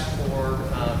typecast for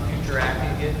future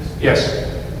acting gigs? Yes.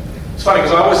 It's funny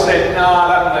because I always said, nah,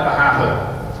 that will never happen.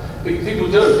 People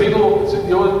do. People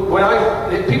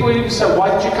even say,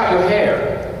 why did you cut your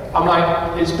hair? I'm like,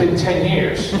 it's been 10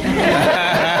 years.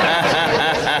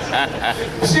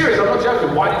 Serious, I'm not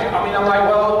joking. Why did you? I mean, I'm like,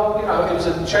 well, it was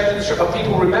a change in the show, but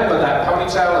people remember that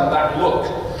ponytail and that look.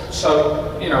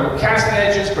 So, casting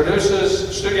agents,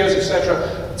 producers, studios, etc.,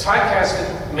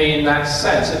 typecasted me in that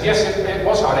sense. And yes, it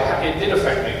was hard. It did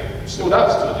affect me. It still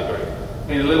does to a degree. I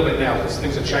mean, a little bit now because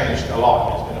things have changed a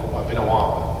lot. It's been a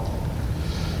while.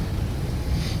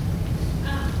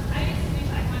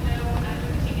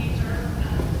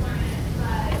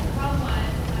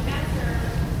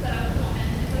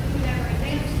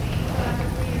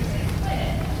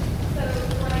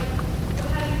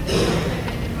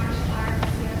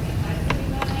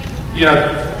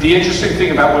 The interesting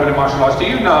thing about women in martial arts, do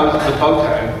you know that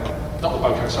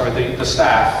the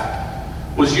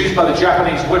staff was used by the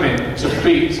Japanese women to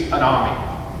beat an army?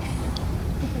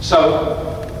 So,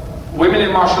 women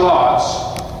in martial arts,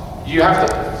 you have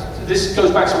to, this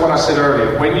goes back to what I said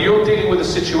earlier, when you're dealing with a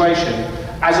situation,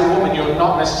 as a woman you're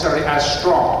not necessarily as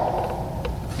strong,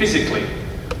 physically,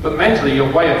 but mentally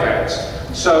you're way advanced.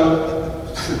 So,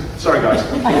 sorry guys.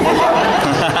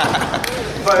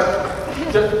 But,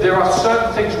 there are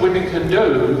certain things women can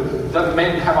do that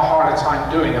men have a harder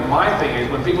time doing. And my thing is,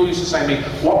 when people used to say to me,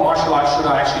 what martial arts should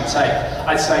I actually take?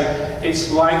 I'd say, it's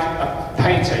like a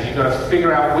painter. You've got to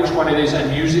figure out which one it is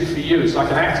and use it for you. It's like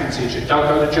an acting teacher. Don't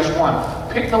go to just one.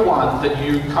 Pick the one that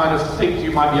you kind of think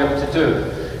you might be able to do.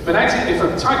 If a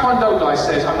Taekwondo guy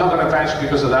says, I'm not going to advance you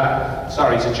because of that,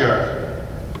 sorry, he's a jerk.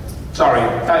 Sorry,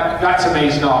 that to me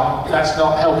is that's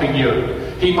not helping you.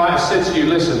 He might have said to you,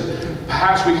 listen,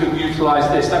 perhaps we could utilize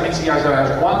this. That means he has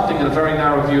one thing and a very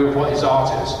narrow view of what his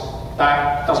art is.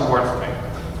 That doesn't work for me,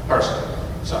 personally.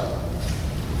 So.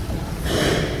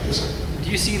 Do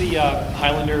you see the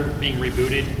Highlander being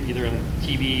rebooted, either in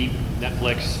TV,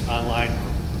 Netflix, online,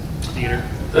 theater?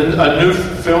 A new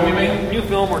film, you mean? New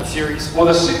film or series? Well,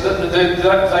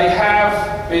 they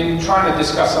have been trying to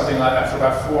discuss something like that for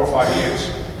about 4 or 5 years.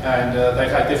 And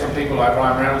they've had different people like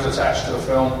Ryan Reynolds attached to the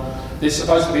film. It's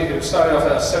supposed to be, it started off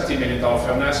as a $70 million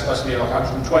film, now it's supposed to be like a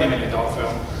 $120 million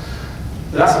film.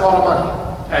 That's a lot of money.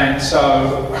 And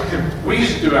so, we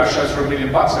used to do our shows for $1 million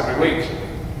every week.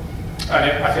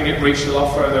 And I think it reached a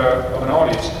lot further of an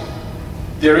audience.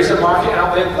 There is a market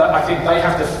out there that I think they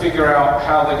have to figure out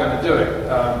how they're going to do it.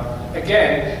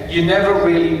 Again, you never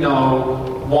really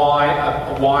know why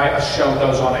a show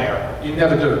goes on air. You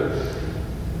never do.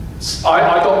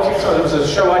 I got kicked out. There was a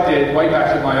show I did way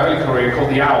back in my early career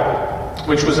called The Owl,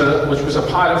 which was a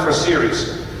pilot for a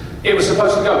series. It was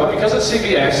supposed to go, but because at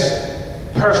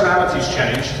CBS, personalities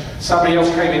changed. Somebody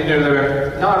else came in, knew they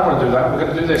were, no, I don't want to do that, we're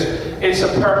going to do this. It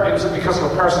was because of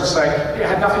a person saying, it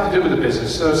had nothing to do with the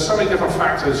business. So there's so many different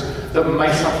factors that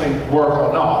make something work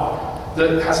or not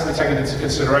that has to be taken into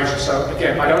consideration. So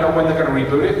again, I don't know when they're going to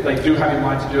reboot it. They do have in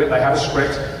mind to do it. They have a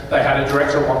script. They had a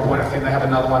director at one point. I think they have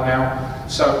another one now.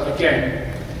 So again,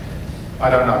 I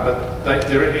don't know, but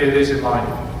it is in mind.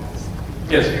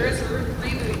 Yes? If there is a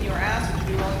reboot and you were asked, would you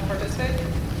be willing to participate?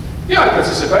 Yeah, I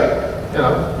participate,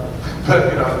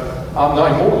 but I'm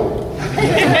not immortal. I'm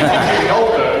getting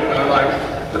older,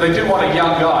 But they do want a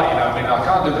young guy, you know. I mean, I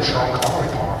can't do the Sean Connery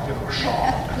part, you know,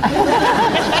 Sean.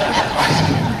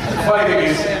 The funny thing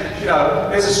is, you know,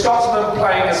 there's a Scotsman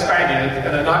playing a Spaniard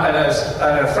and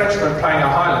a Frenchman playing a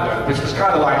Highlander, which was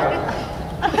kind of like.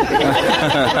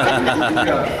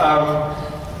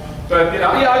 But you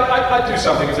know, yeah, I'd do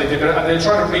something if they did it. They're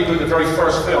trying to reboot the very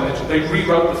first film. They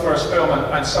rewrote the first film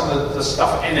and some of the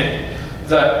stuff in it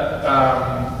that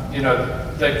you know,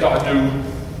 they've got a new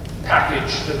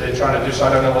package that they're trying to do. So I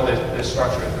don't know what their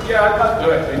structure is. But yeah, I'd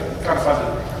do it. It'd be kind of fun to,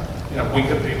 you know,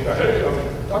 wink at people. Go, hey,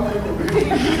 I'm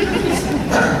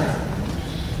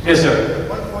Yes, sir. At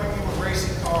one point you were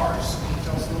racing cars. Can you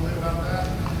tell us a little bit about that?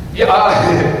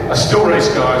 Yeah, I still race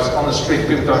cars on the street.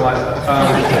 People don't like that.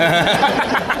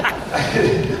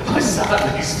 I sat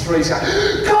at these three guys,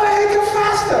 go ahead, go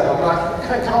faster. I'm like,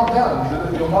 okay, calm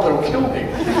down. Your mother will kill me.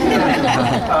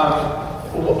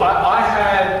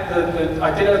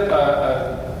 I did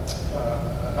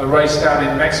a race down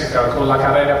in Mexico called La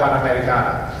Carrera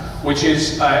Panamericana, which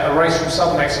is a race from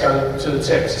southern Mexico to the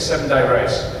tip. It's a 7-day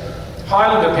race.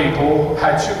 Highlander people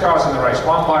had 2 cars in the race,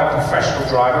 one by a professional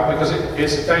driver, because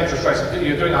it's a dangerous race.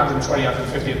 You're doing 120,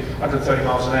 150, 130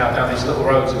 miles an hour down these little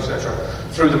roads, etc.,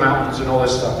 through the mountains and all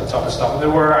this stuff, the type of stuff. And there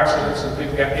were accidents and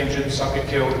people get injured, some get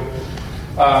killed.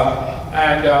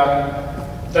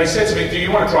 They said to me, do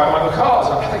you want to drive one of the cars?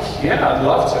 I'm like, yeah, I'd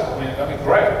love to. I mean, that'd be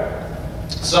great.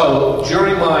 So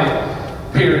during my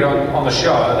period on the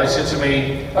show, they said to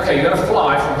me, okay, you're going to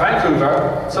fly from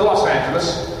Vancouver to Los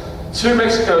Angeles, to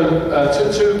Mexico, not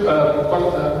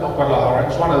Guadalajara, it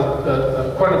was one of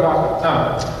Cuernavaca,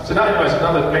 no. So now anyways,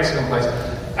 another Mexican place.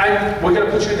 And we're going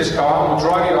to put you in this car, and we'll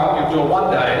drive you up, you'll do a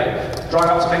 1-day, drive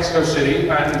up to Mexico City,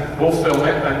 and we'll film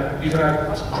it, and you can have,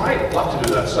 that's great, I'd love to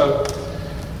do that. So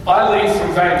I leave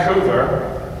from Vancouver,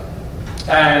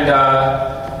 and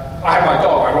I had my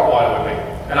dog, my Rottweiler, with me,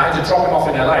 and I had to drop him off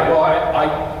in LA. Well, I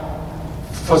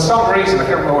for some reason, I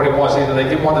can't remember what it was, either they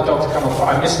didn't want the dog to come on the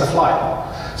flight, I missed the flight.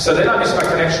 So then I missed my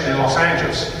connection in Los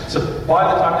Angeles. So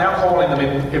I'm now calling them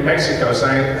in Mexico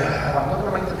saying, I'm not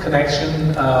going to make the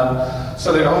connection.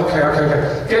 So they go, okay.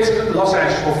 Get to Los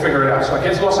Angeles, we'll figure it out. So I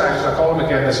get to Los Angeles, I call them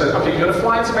again, they said, okay, you're going to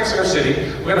fly into Mexico City,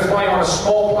 we're going to fly you on a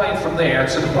small plane from there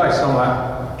to the place. And I'm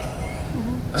like,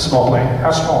 a small plane?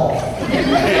 How small?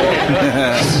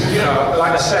 You know,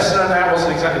 like a Cessna, that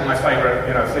wasn't exactly my favorite,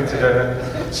 you know, thing to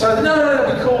do. So no,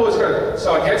 it'll be cool, it's good.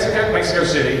 So I get to Mexico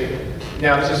City.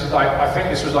 Now this is like, I think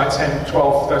this was like 10,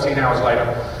 12, 13 hours later.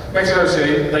 Mexico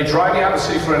City, they drive me out to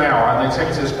sea for an hour and they take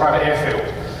me to this private airfield.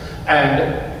 And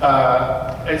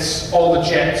it's all the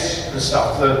jets and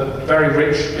stuff. The very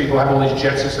rich people have all these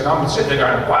jets and I'm sitting there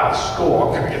going, wow, this is cool,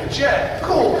 I'm going to get a jet,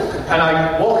 cool. And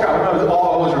I walk out, I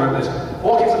always remember this,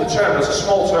 walk into the terminal, it's a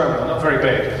small terminal, not very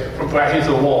big, from back here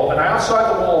to the wall. And outside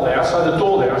the wall there, outside the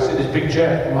door there, I see this big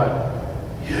jet. I'm like,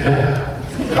 yeah.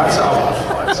 That's how I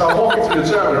was. So I'm walking through the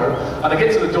terminal, and I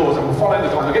get to the doors, and I'm following the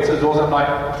doors, and I get to the doors, and I'm like,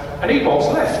 an e-bolt's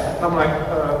left. And I'm like,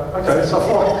 okay, so I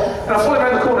follow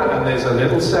around the corner, and there's a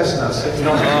little Cessna sitting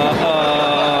on the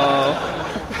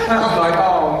And I'm like,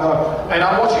 oh no. And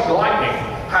I'm watching lightning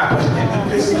happen in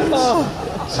the distance.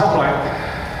 So I'm like,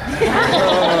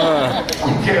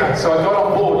 yeah. So I got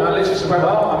on board, and I literally said,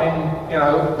 well, I mean, you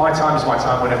know, my time is my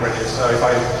time, whenever it is. So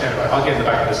anyway, I'll get in the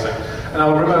back of this thing. And I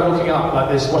remember looking up like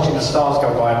this, watching the stars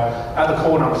go by, and at the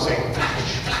corner I'm seeing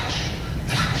flash, flash,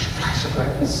 flash, flash. I'm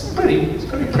like, it's pretty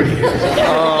here.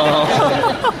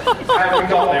 And we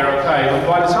got there, okay. But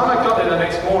by the time I got there the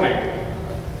next morning,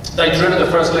 they'd driven the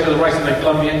first leg of the race and they'd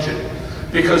blown the engine.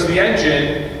 Because the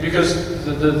additives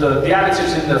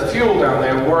in the fuel down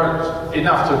there weren't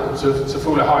enough to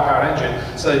fool a high-powered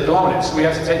engine, so they'd blown it. So we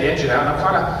had to take the engine out, and I'm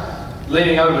kind of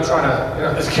leaning over trying to, you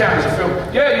know, there's cameras of film.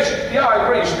 Yeah, I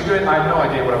agree, you should be doing it. I had no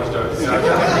idea what I was doing. You know?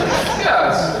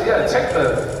 Take the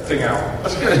thing out.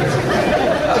 That's good.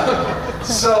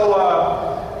 So,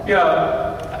 you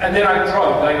know, and then I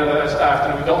drove later that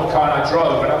afternoon. We got the car and I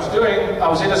drove, and I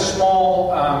was in a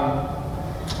small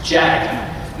Jag,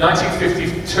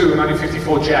 1952 and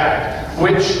 1954 Jag,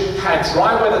 which had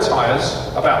dry weather tires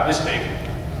about this big.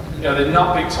 You know, they're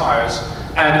not big tires,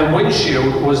 and the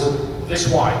windshield was this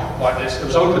wide, like this. It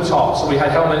was open top, so we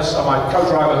had helmets. My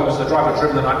co-driver, who was the driver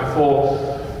driven the night before,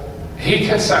 he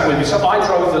sat with me, so I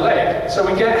drove the leg. So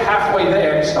we get halfway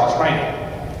there and it starts raining.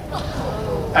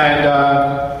 And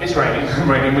it's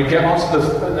raining, We get onto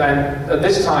and at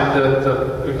this time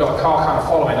we've got a car kind of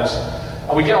following us,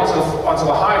 and we get onto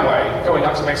the highway going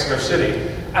up to Mexico City.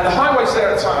 And the highways there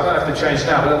at the time, I don't know if they changed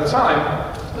now, but at the time,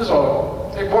 there's a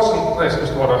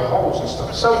lot of holes and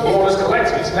stuff. So water's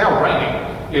collected, it's now raining.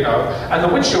 You know, and the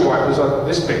windshield wipers are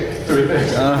this big, very big.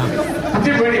 it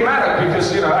didn't really matter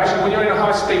because, actually when you're in a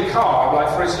high-speed car, like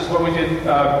for instance when we did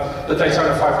the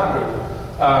Daytona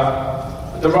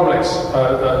 500, the Rolex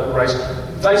race,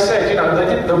 they said,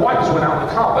 the wipers went out in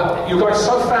the car, but you're going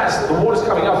so fast that the water's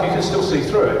coming up, you can still see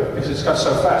through it because it's going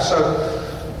so fast. So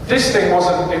this thing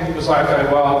wasn't, it was like, okay,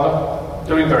 well, I'm not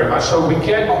doing very much. So we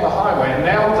get on the highway, and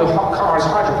now the car is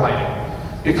hydroplaning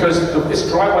because it's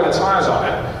dry where the tires on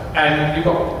it, and you've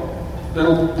got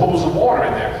little pools of water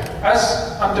in there.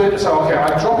 As I'm doing this, okay,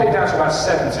 I drop it down to about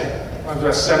 70,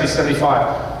 about 70,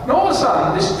 75. And all of a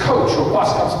sudden, this coach or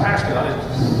bus comes past me like this,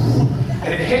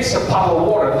 and it hits a puddle of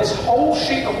water, and this whole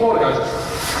sheet of water goes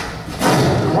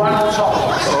right on top of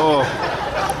us. Oh.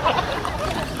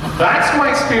 That's my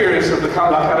experience of the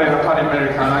car like in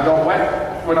America, and I got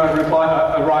wet when I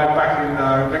arrived back in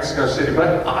Mexico City,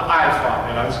 but I had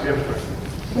fun, It's a good question.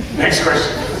 Next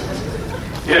question.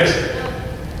 Yes.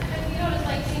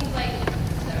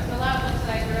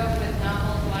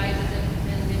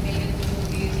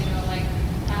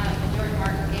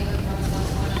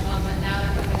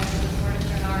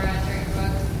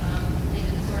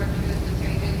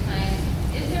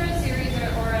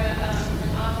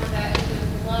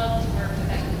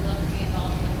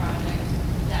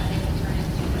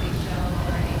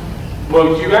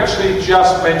 Well, you actually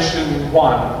just mentioned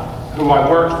one who I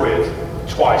worked with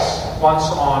twice. Once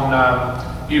on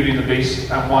Beauty and the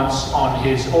Beast and once on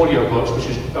his audiobooks, which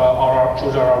is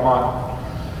George R.R. Martin.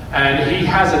 And he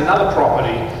has another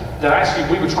property that actually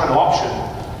we were trying to auction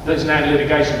that's now in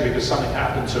litigation because something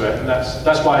happened to it. And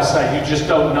that's why I say you just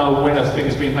don't know when a thing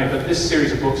is being made. But this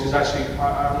series of books is actually,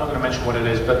 I'm not going to mention what it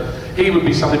is, but he would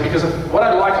be something because what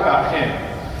I like about him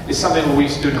is something that we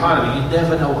used to do in Highlander. You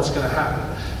never know what's going to happen.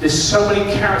 There's so many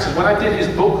characters. When I did his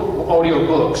audio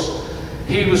books,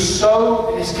 his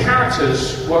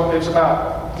characters it was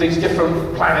about these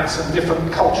different planets and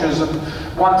different cultures and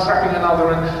one trapping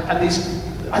another and these,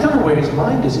 I don't know where his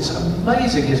mind is. It's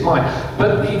amazing, his mind.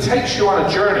 But he takes you on a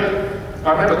journey.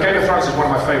 I remember Game of Thrones is one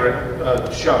of my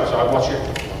favorite shows. I watch it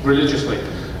religiously.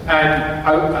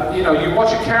 And you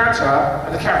watch a character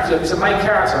and the character is a main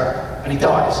character and he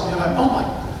dies. And you're like,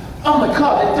 oh my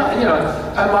God, they died,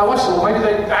 and my wife said, well, maybe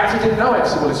the actor didn't know it. I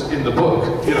said, well, it's in the book,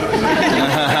 you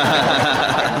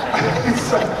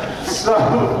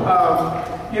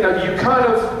kind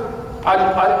of,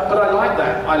 but I like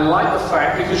that. I like the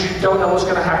fact because you don't know what's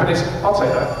going to happen. I'll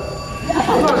take that.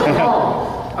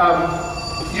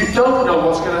 You don't know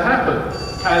what's going to happen.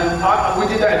 And we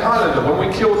did that in Highlander. When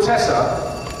we killed Tessa,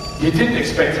 you didn't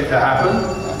expect it to happen.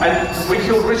 And we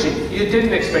killed Richie. You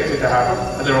didn't expect it to happen.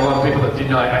 And there are a lot of people that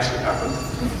deny it actually happened.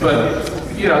 But,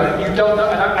 you don't know.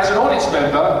 And as an audience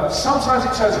member, sometimes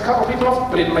it turns a couple of people off,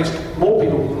 but it makes more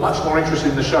people much more interested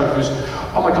in the show because,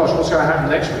 oh my gosh, what's going to happen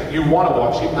next week? You want to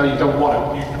watch, even though you don't want to.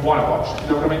 You want to watch. You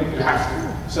know what I mean? You have to.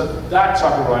 So that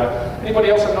type of writer. Anybody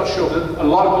else? I'm not sure. A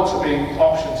lot of books are being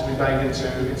optioned to be made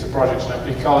into projects now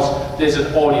because there's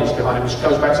an audience behind it, which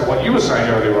goes back to what you were saying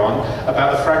earlier on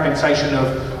about the fragmentation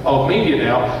of media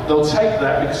now. They'll take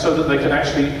that so that they can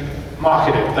actually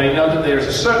market it. They know that there is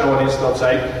a certain audience they'll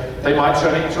take. They might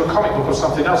turn it into a comic book or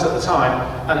something else at the time,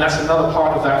 and that's another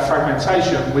part of that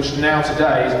fragmentation, which now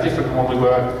today is different from when we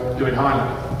were doing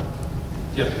Highlander.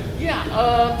 Yeah,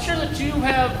 I'm sure that you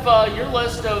have your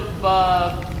list of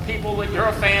people that you're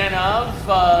a fan of.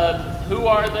 Who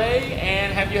are they,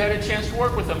 and have you had a chance to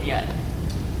work with them yet?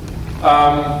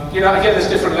 Again, there's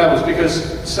different levels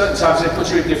because certain times they put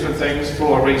you in different things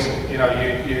for a reason. You're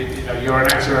an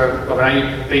actor of an A,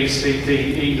 B, C, D,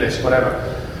 E list, whatever.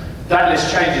 That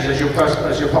list changes as your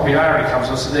popularity comes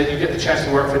on, so then you get the chance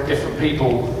to work for different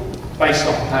people based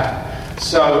on that.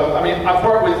 So, I've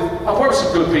worked with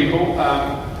some good people.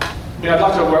 I'd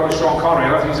love to work with Sean Connery. I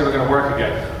don't think he's ever going to work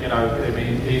again.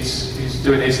 He's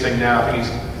doing his thing now. I think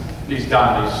he's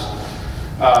done.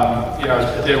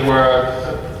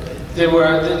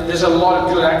 There's a lot of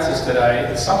good actors today,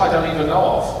 and some I don't even know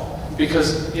of,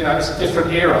 because it's a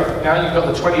different era. Now you've got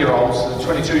the 20-year-olds,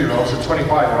 the 22-year-olds, the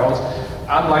 25-year-olds.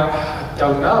 I'm like, I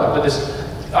don't know, but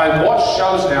I watch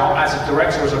shows now as a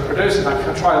director, as a producer, and I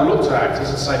can try to look to actors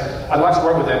and say, I'd like to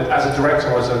work with them as a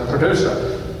director or as a producer.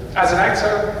 As an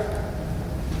actor,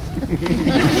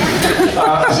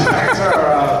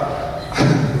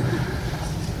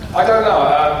 I don't know.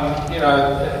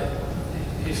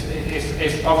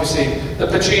 If obviously the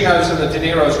Pacinos and the De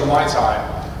Niros were my time,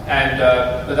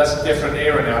 but that's a different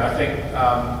era now. And I think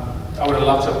I would have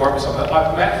loved to have worked with some.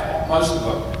 I've met most of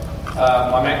them.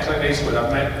 I met Clint Eastwood.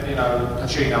 I've met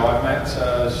Pacino. I've met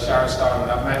Sharon Stone.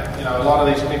 I've met a lot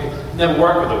of these people. Never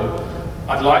worked with them.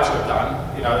 I'd like to have done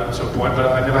to a point, but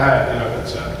I never had.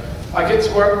 But I get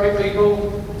to work with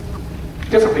people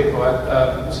different people.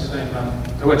 What's his name?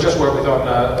 Who I just worked with on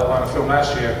a film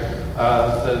last year,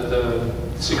 the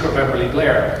Secret of Beverly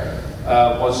Blair,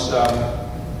 was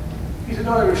he's an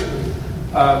Irish.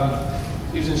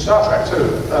 He was in Star Trek too.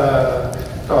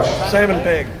 Simon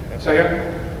Pegg. Say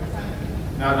again?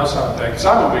 No, not Simon Pegg.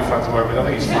 Simon would be fun to work with. I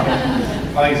think he's funny.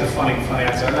 I think he's a funny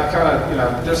actor. And that kind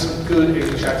of, there's some good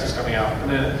English actors coming out.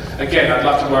 And then again, I'd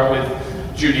love to work with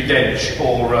Judi Dench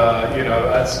or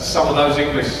some of those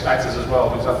English actors as well,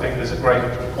 because I think there's a great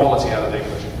quality out of the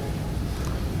English.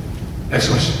 Next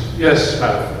question. Yes,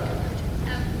 madam.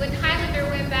 When Highlander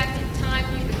went back in time,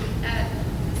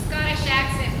 Scottish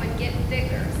accent would get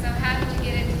thicker. So how did you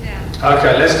get into that?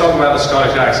 Okay, let's talk about the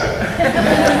Scottish accent.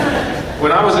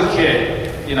 When I was a kid,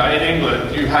 in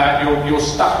England, you're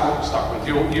stuck with.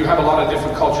 You have a lot of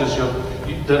different cultures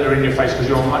that are in your face because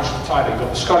you're much tighter. You've got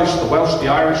the Scottish, the Welsh, the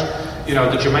Irish,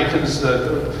 the Jamaicans.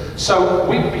 So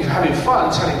we'd be having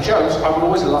fun telling jokes. I would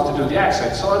always love to do the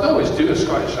accent, so I'd always do a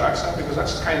Scottish accent because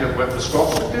that's kind of what the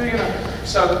Scots would do,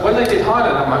 So when they did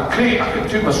Highlander, I'm like, okay, I can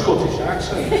do my Scottish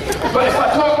accent. But if I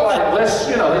talk like this,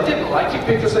 they didn't like it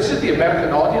because they said the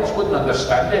American audience wouldn't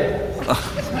understand it.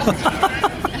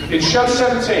 In show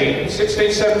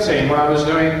 16-17, when I was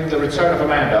doing The Return of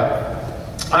Amanda,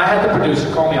 I had the producer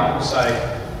call me up and say,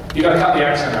 you got to cut the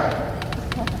accent out.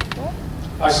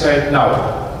 I said, no.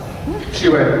 She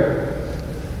went,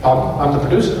 I'm the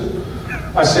producer.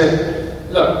 I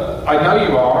said, look, I know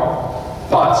you are,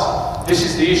 but this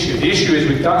is the issue. The issue is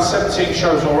we've done 17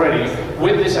 shows already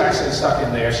with this accent stuck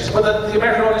in there. She said, well, the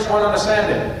American audience won't understand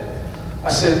it.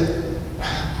 I said,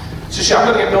 I'm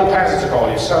going to get Bill Panzer to call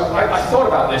you. So I thought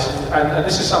about this, and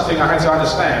this is something I had to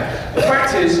understand. The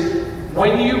fact is,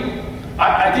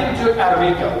 I didn't do it out of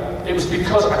ego. It was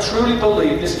because I truly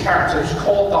believe this character, who's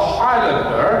called the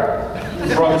Highlander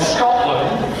from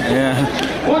Scotland,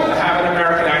 wouldn't have an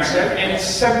American accent in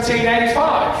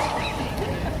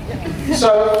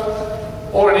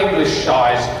 1785. Or an English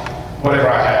shies, whatever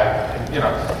I had.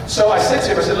 So I said to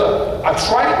him, I said, look, I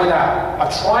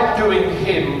tried doing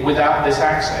him without this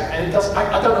accent, and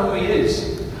I don't know who he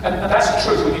is. And that's the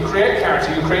truth. When you create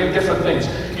character, you create different things.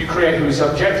 You create who his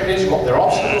objective is, what their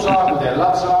obstacles are, who their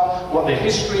loves are, what their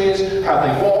history is, how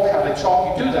they walk, how they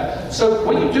talk. You do that. So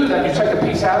when you do that, you take a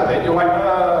piece out of it, you're like,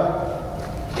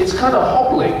 it's kind of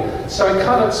hobbling. So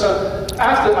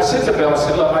after I said to Bill, I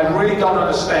said, look, I really don't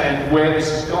understand where this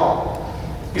has gone.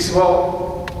 He said,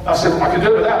 well, I said, I can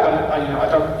do it without, but I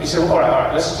don't. He said, all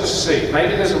right, let's just see.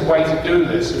 Maybe there's a way to do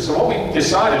this. So what we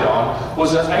decided on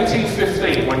was that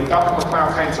 1815, when Duncan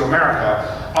MacLeod came to America,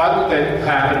 I would then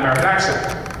have an American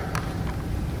accent.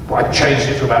 Well, I changed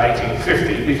it to about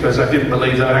 1850 because I didn't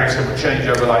believe that an accent would change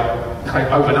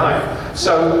overnight.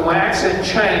 So my accent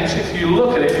changed. If you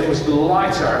look at it, it was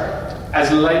lighter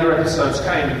as later episodes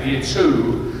came in year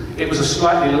 2. It was a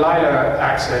slightly lighter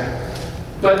accent.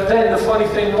 But then the funny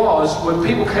thing was, when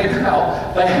people came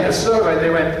out, they had a survey,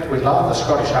 they went, we love the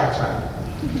Scottish accent.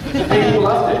 People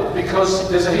loved it because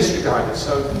there's a history behind it.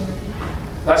 So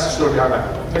that's the story behind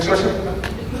that. Next question?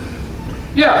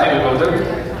 Yeah, I think we will do.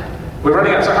 We're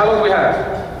running out. So how long do we have?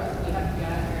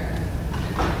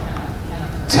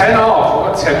 10 off.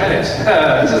 We've got 10 minutes.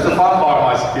 This is the fun part of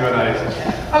my Q&As.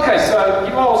 Okay, so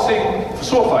you've all seen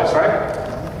sword fights, right?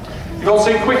 You've all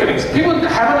seen quickenings. People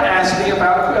haven't asked me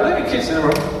about. Are there any kids in the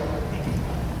room?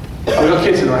 Oh, we've got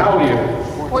kids in the room. How old are you?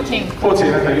 14.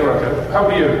 14, okay, you're okay. How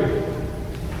old are you?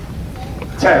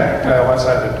 10. Okay, I won't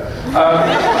say that.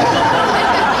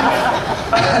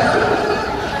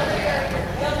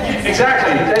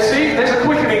 Exactly. See, there's a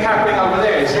quickening happening over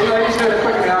there. See, ladies doing a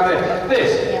quickening over there.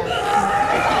 This.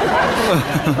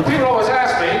 People always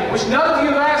ask me, which none of you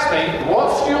have asked me,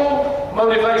 what's your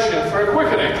motivation for a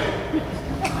quickening?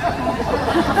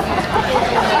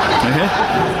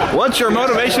 What's your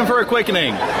motivation for a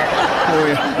quickening?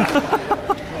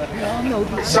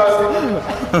 So,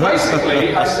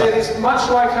 basically, I said it's much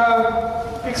like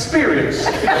an experience.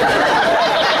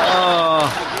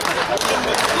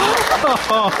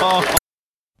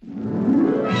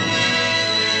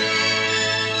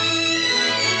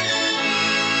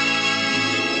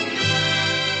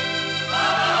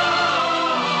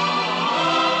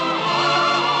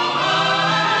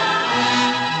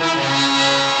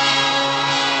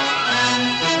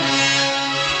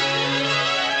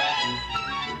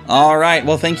 All right.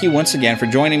 Well, thank you once again for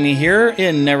joining me here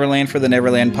in Neverland for the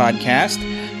Neverland podcast.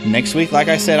 Next week, like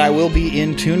I said, I will be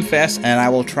in TuneFest, and I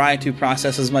will try to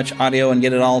process as much audio and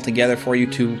get it all together for you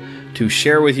to to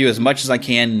share with you as much as I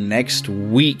can next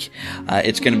week.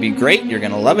 It's going to be great. You're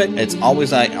going to love it. It's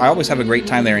always I always have a great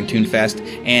time there in TuneFest.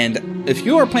 And if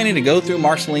you are planning to go through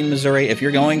Marceline, Missouri, if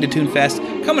you're going to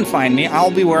TuneFest, come and find me.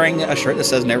 I'll be wearing a shirt that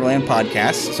says Neverland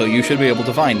Podcast, so you should be able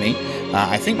to find me.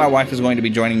 I think my wife is going to be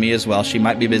joining me as well. She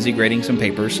might be busy grading some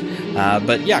papers.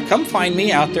 But yeah, come find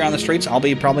me out there on the streets. I'll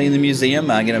be probably in the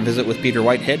museum. I'm going to visit with Peter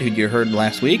Whitehead, who you heard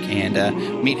last week, and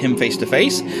meet him face to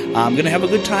face. I'm going to have a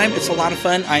good time. It's a lot of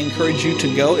fun. I encourage you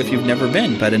to go if you've never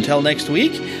been. But until next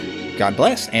week, God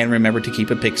bless, and remember to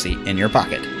keep a pixie in your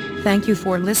pocket. Thank you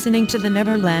for listening to the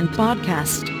Neverland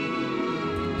Podcast.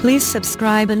 Please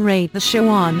subscribe and rate the show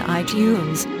on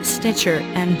iTunes, Stitcher,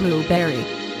 and Blueberry.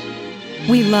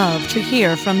 We love to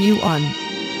hear from you on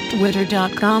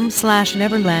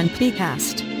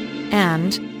twitter.com/NeverlandPcast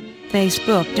and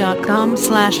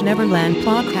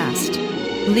facebook.com/NeverlandPodcast.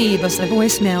 Leave us a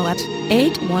voicemail at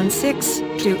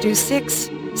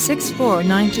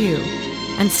 816-226-6492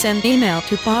 and send email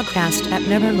to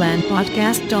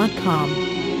podcast@neverlandpodcast.com.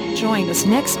 Join us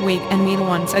next week and we'll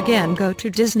once again go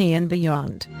to Disney and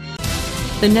beyond.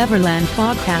 The Neverland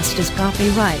Podcast is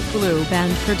copyright Blue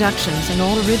Band Productions and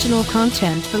all original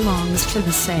content belongs to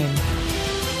the same.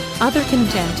 Other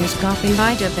content is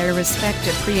copyrighted their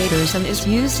respective creators and is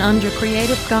used under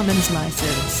Creative Commons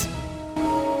license.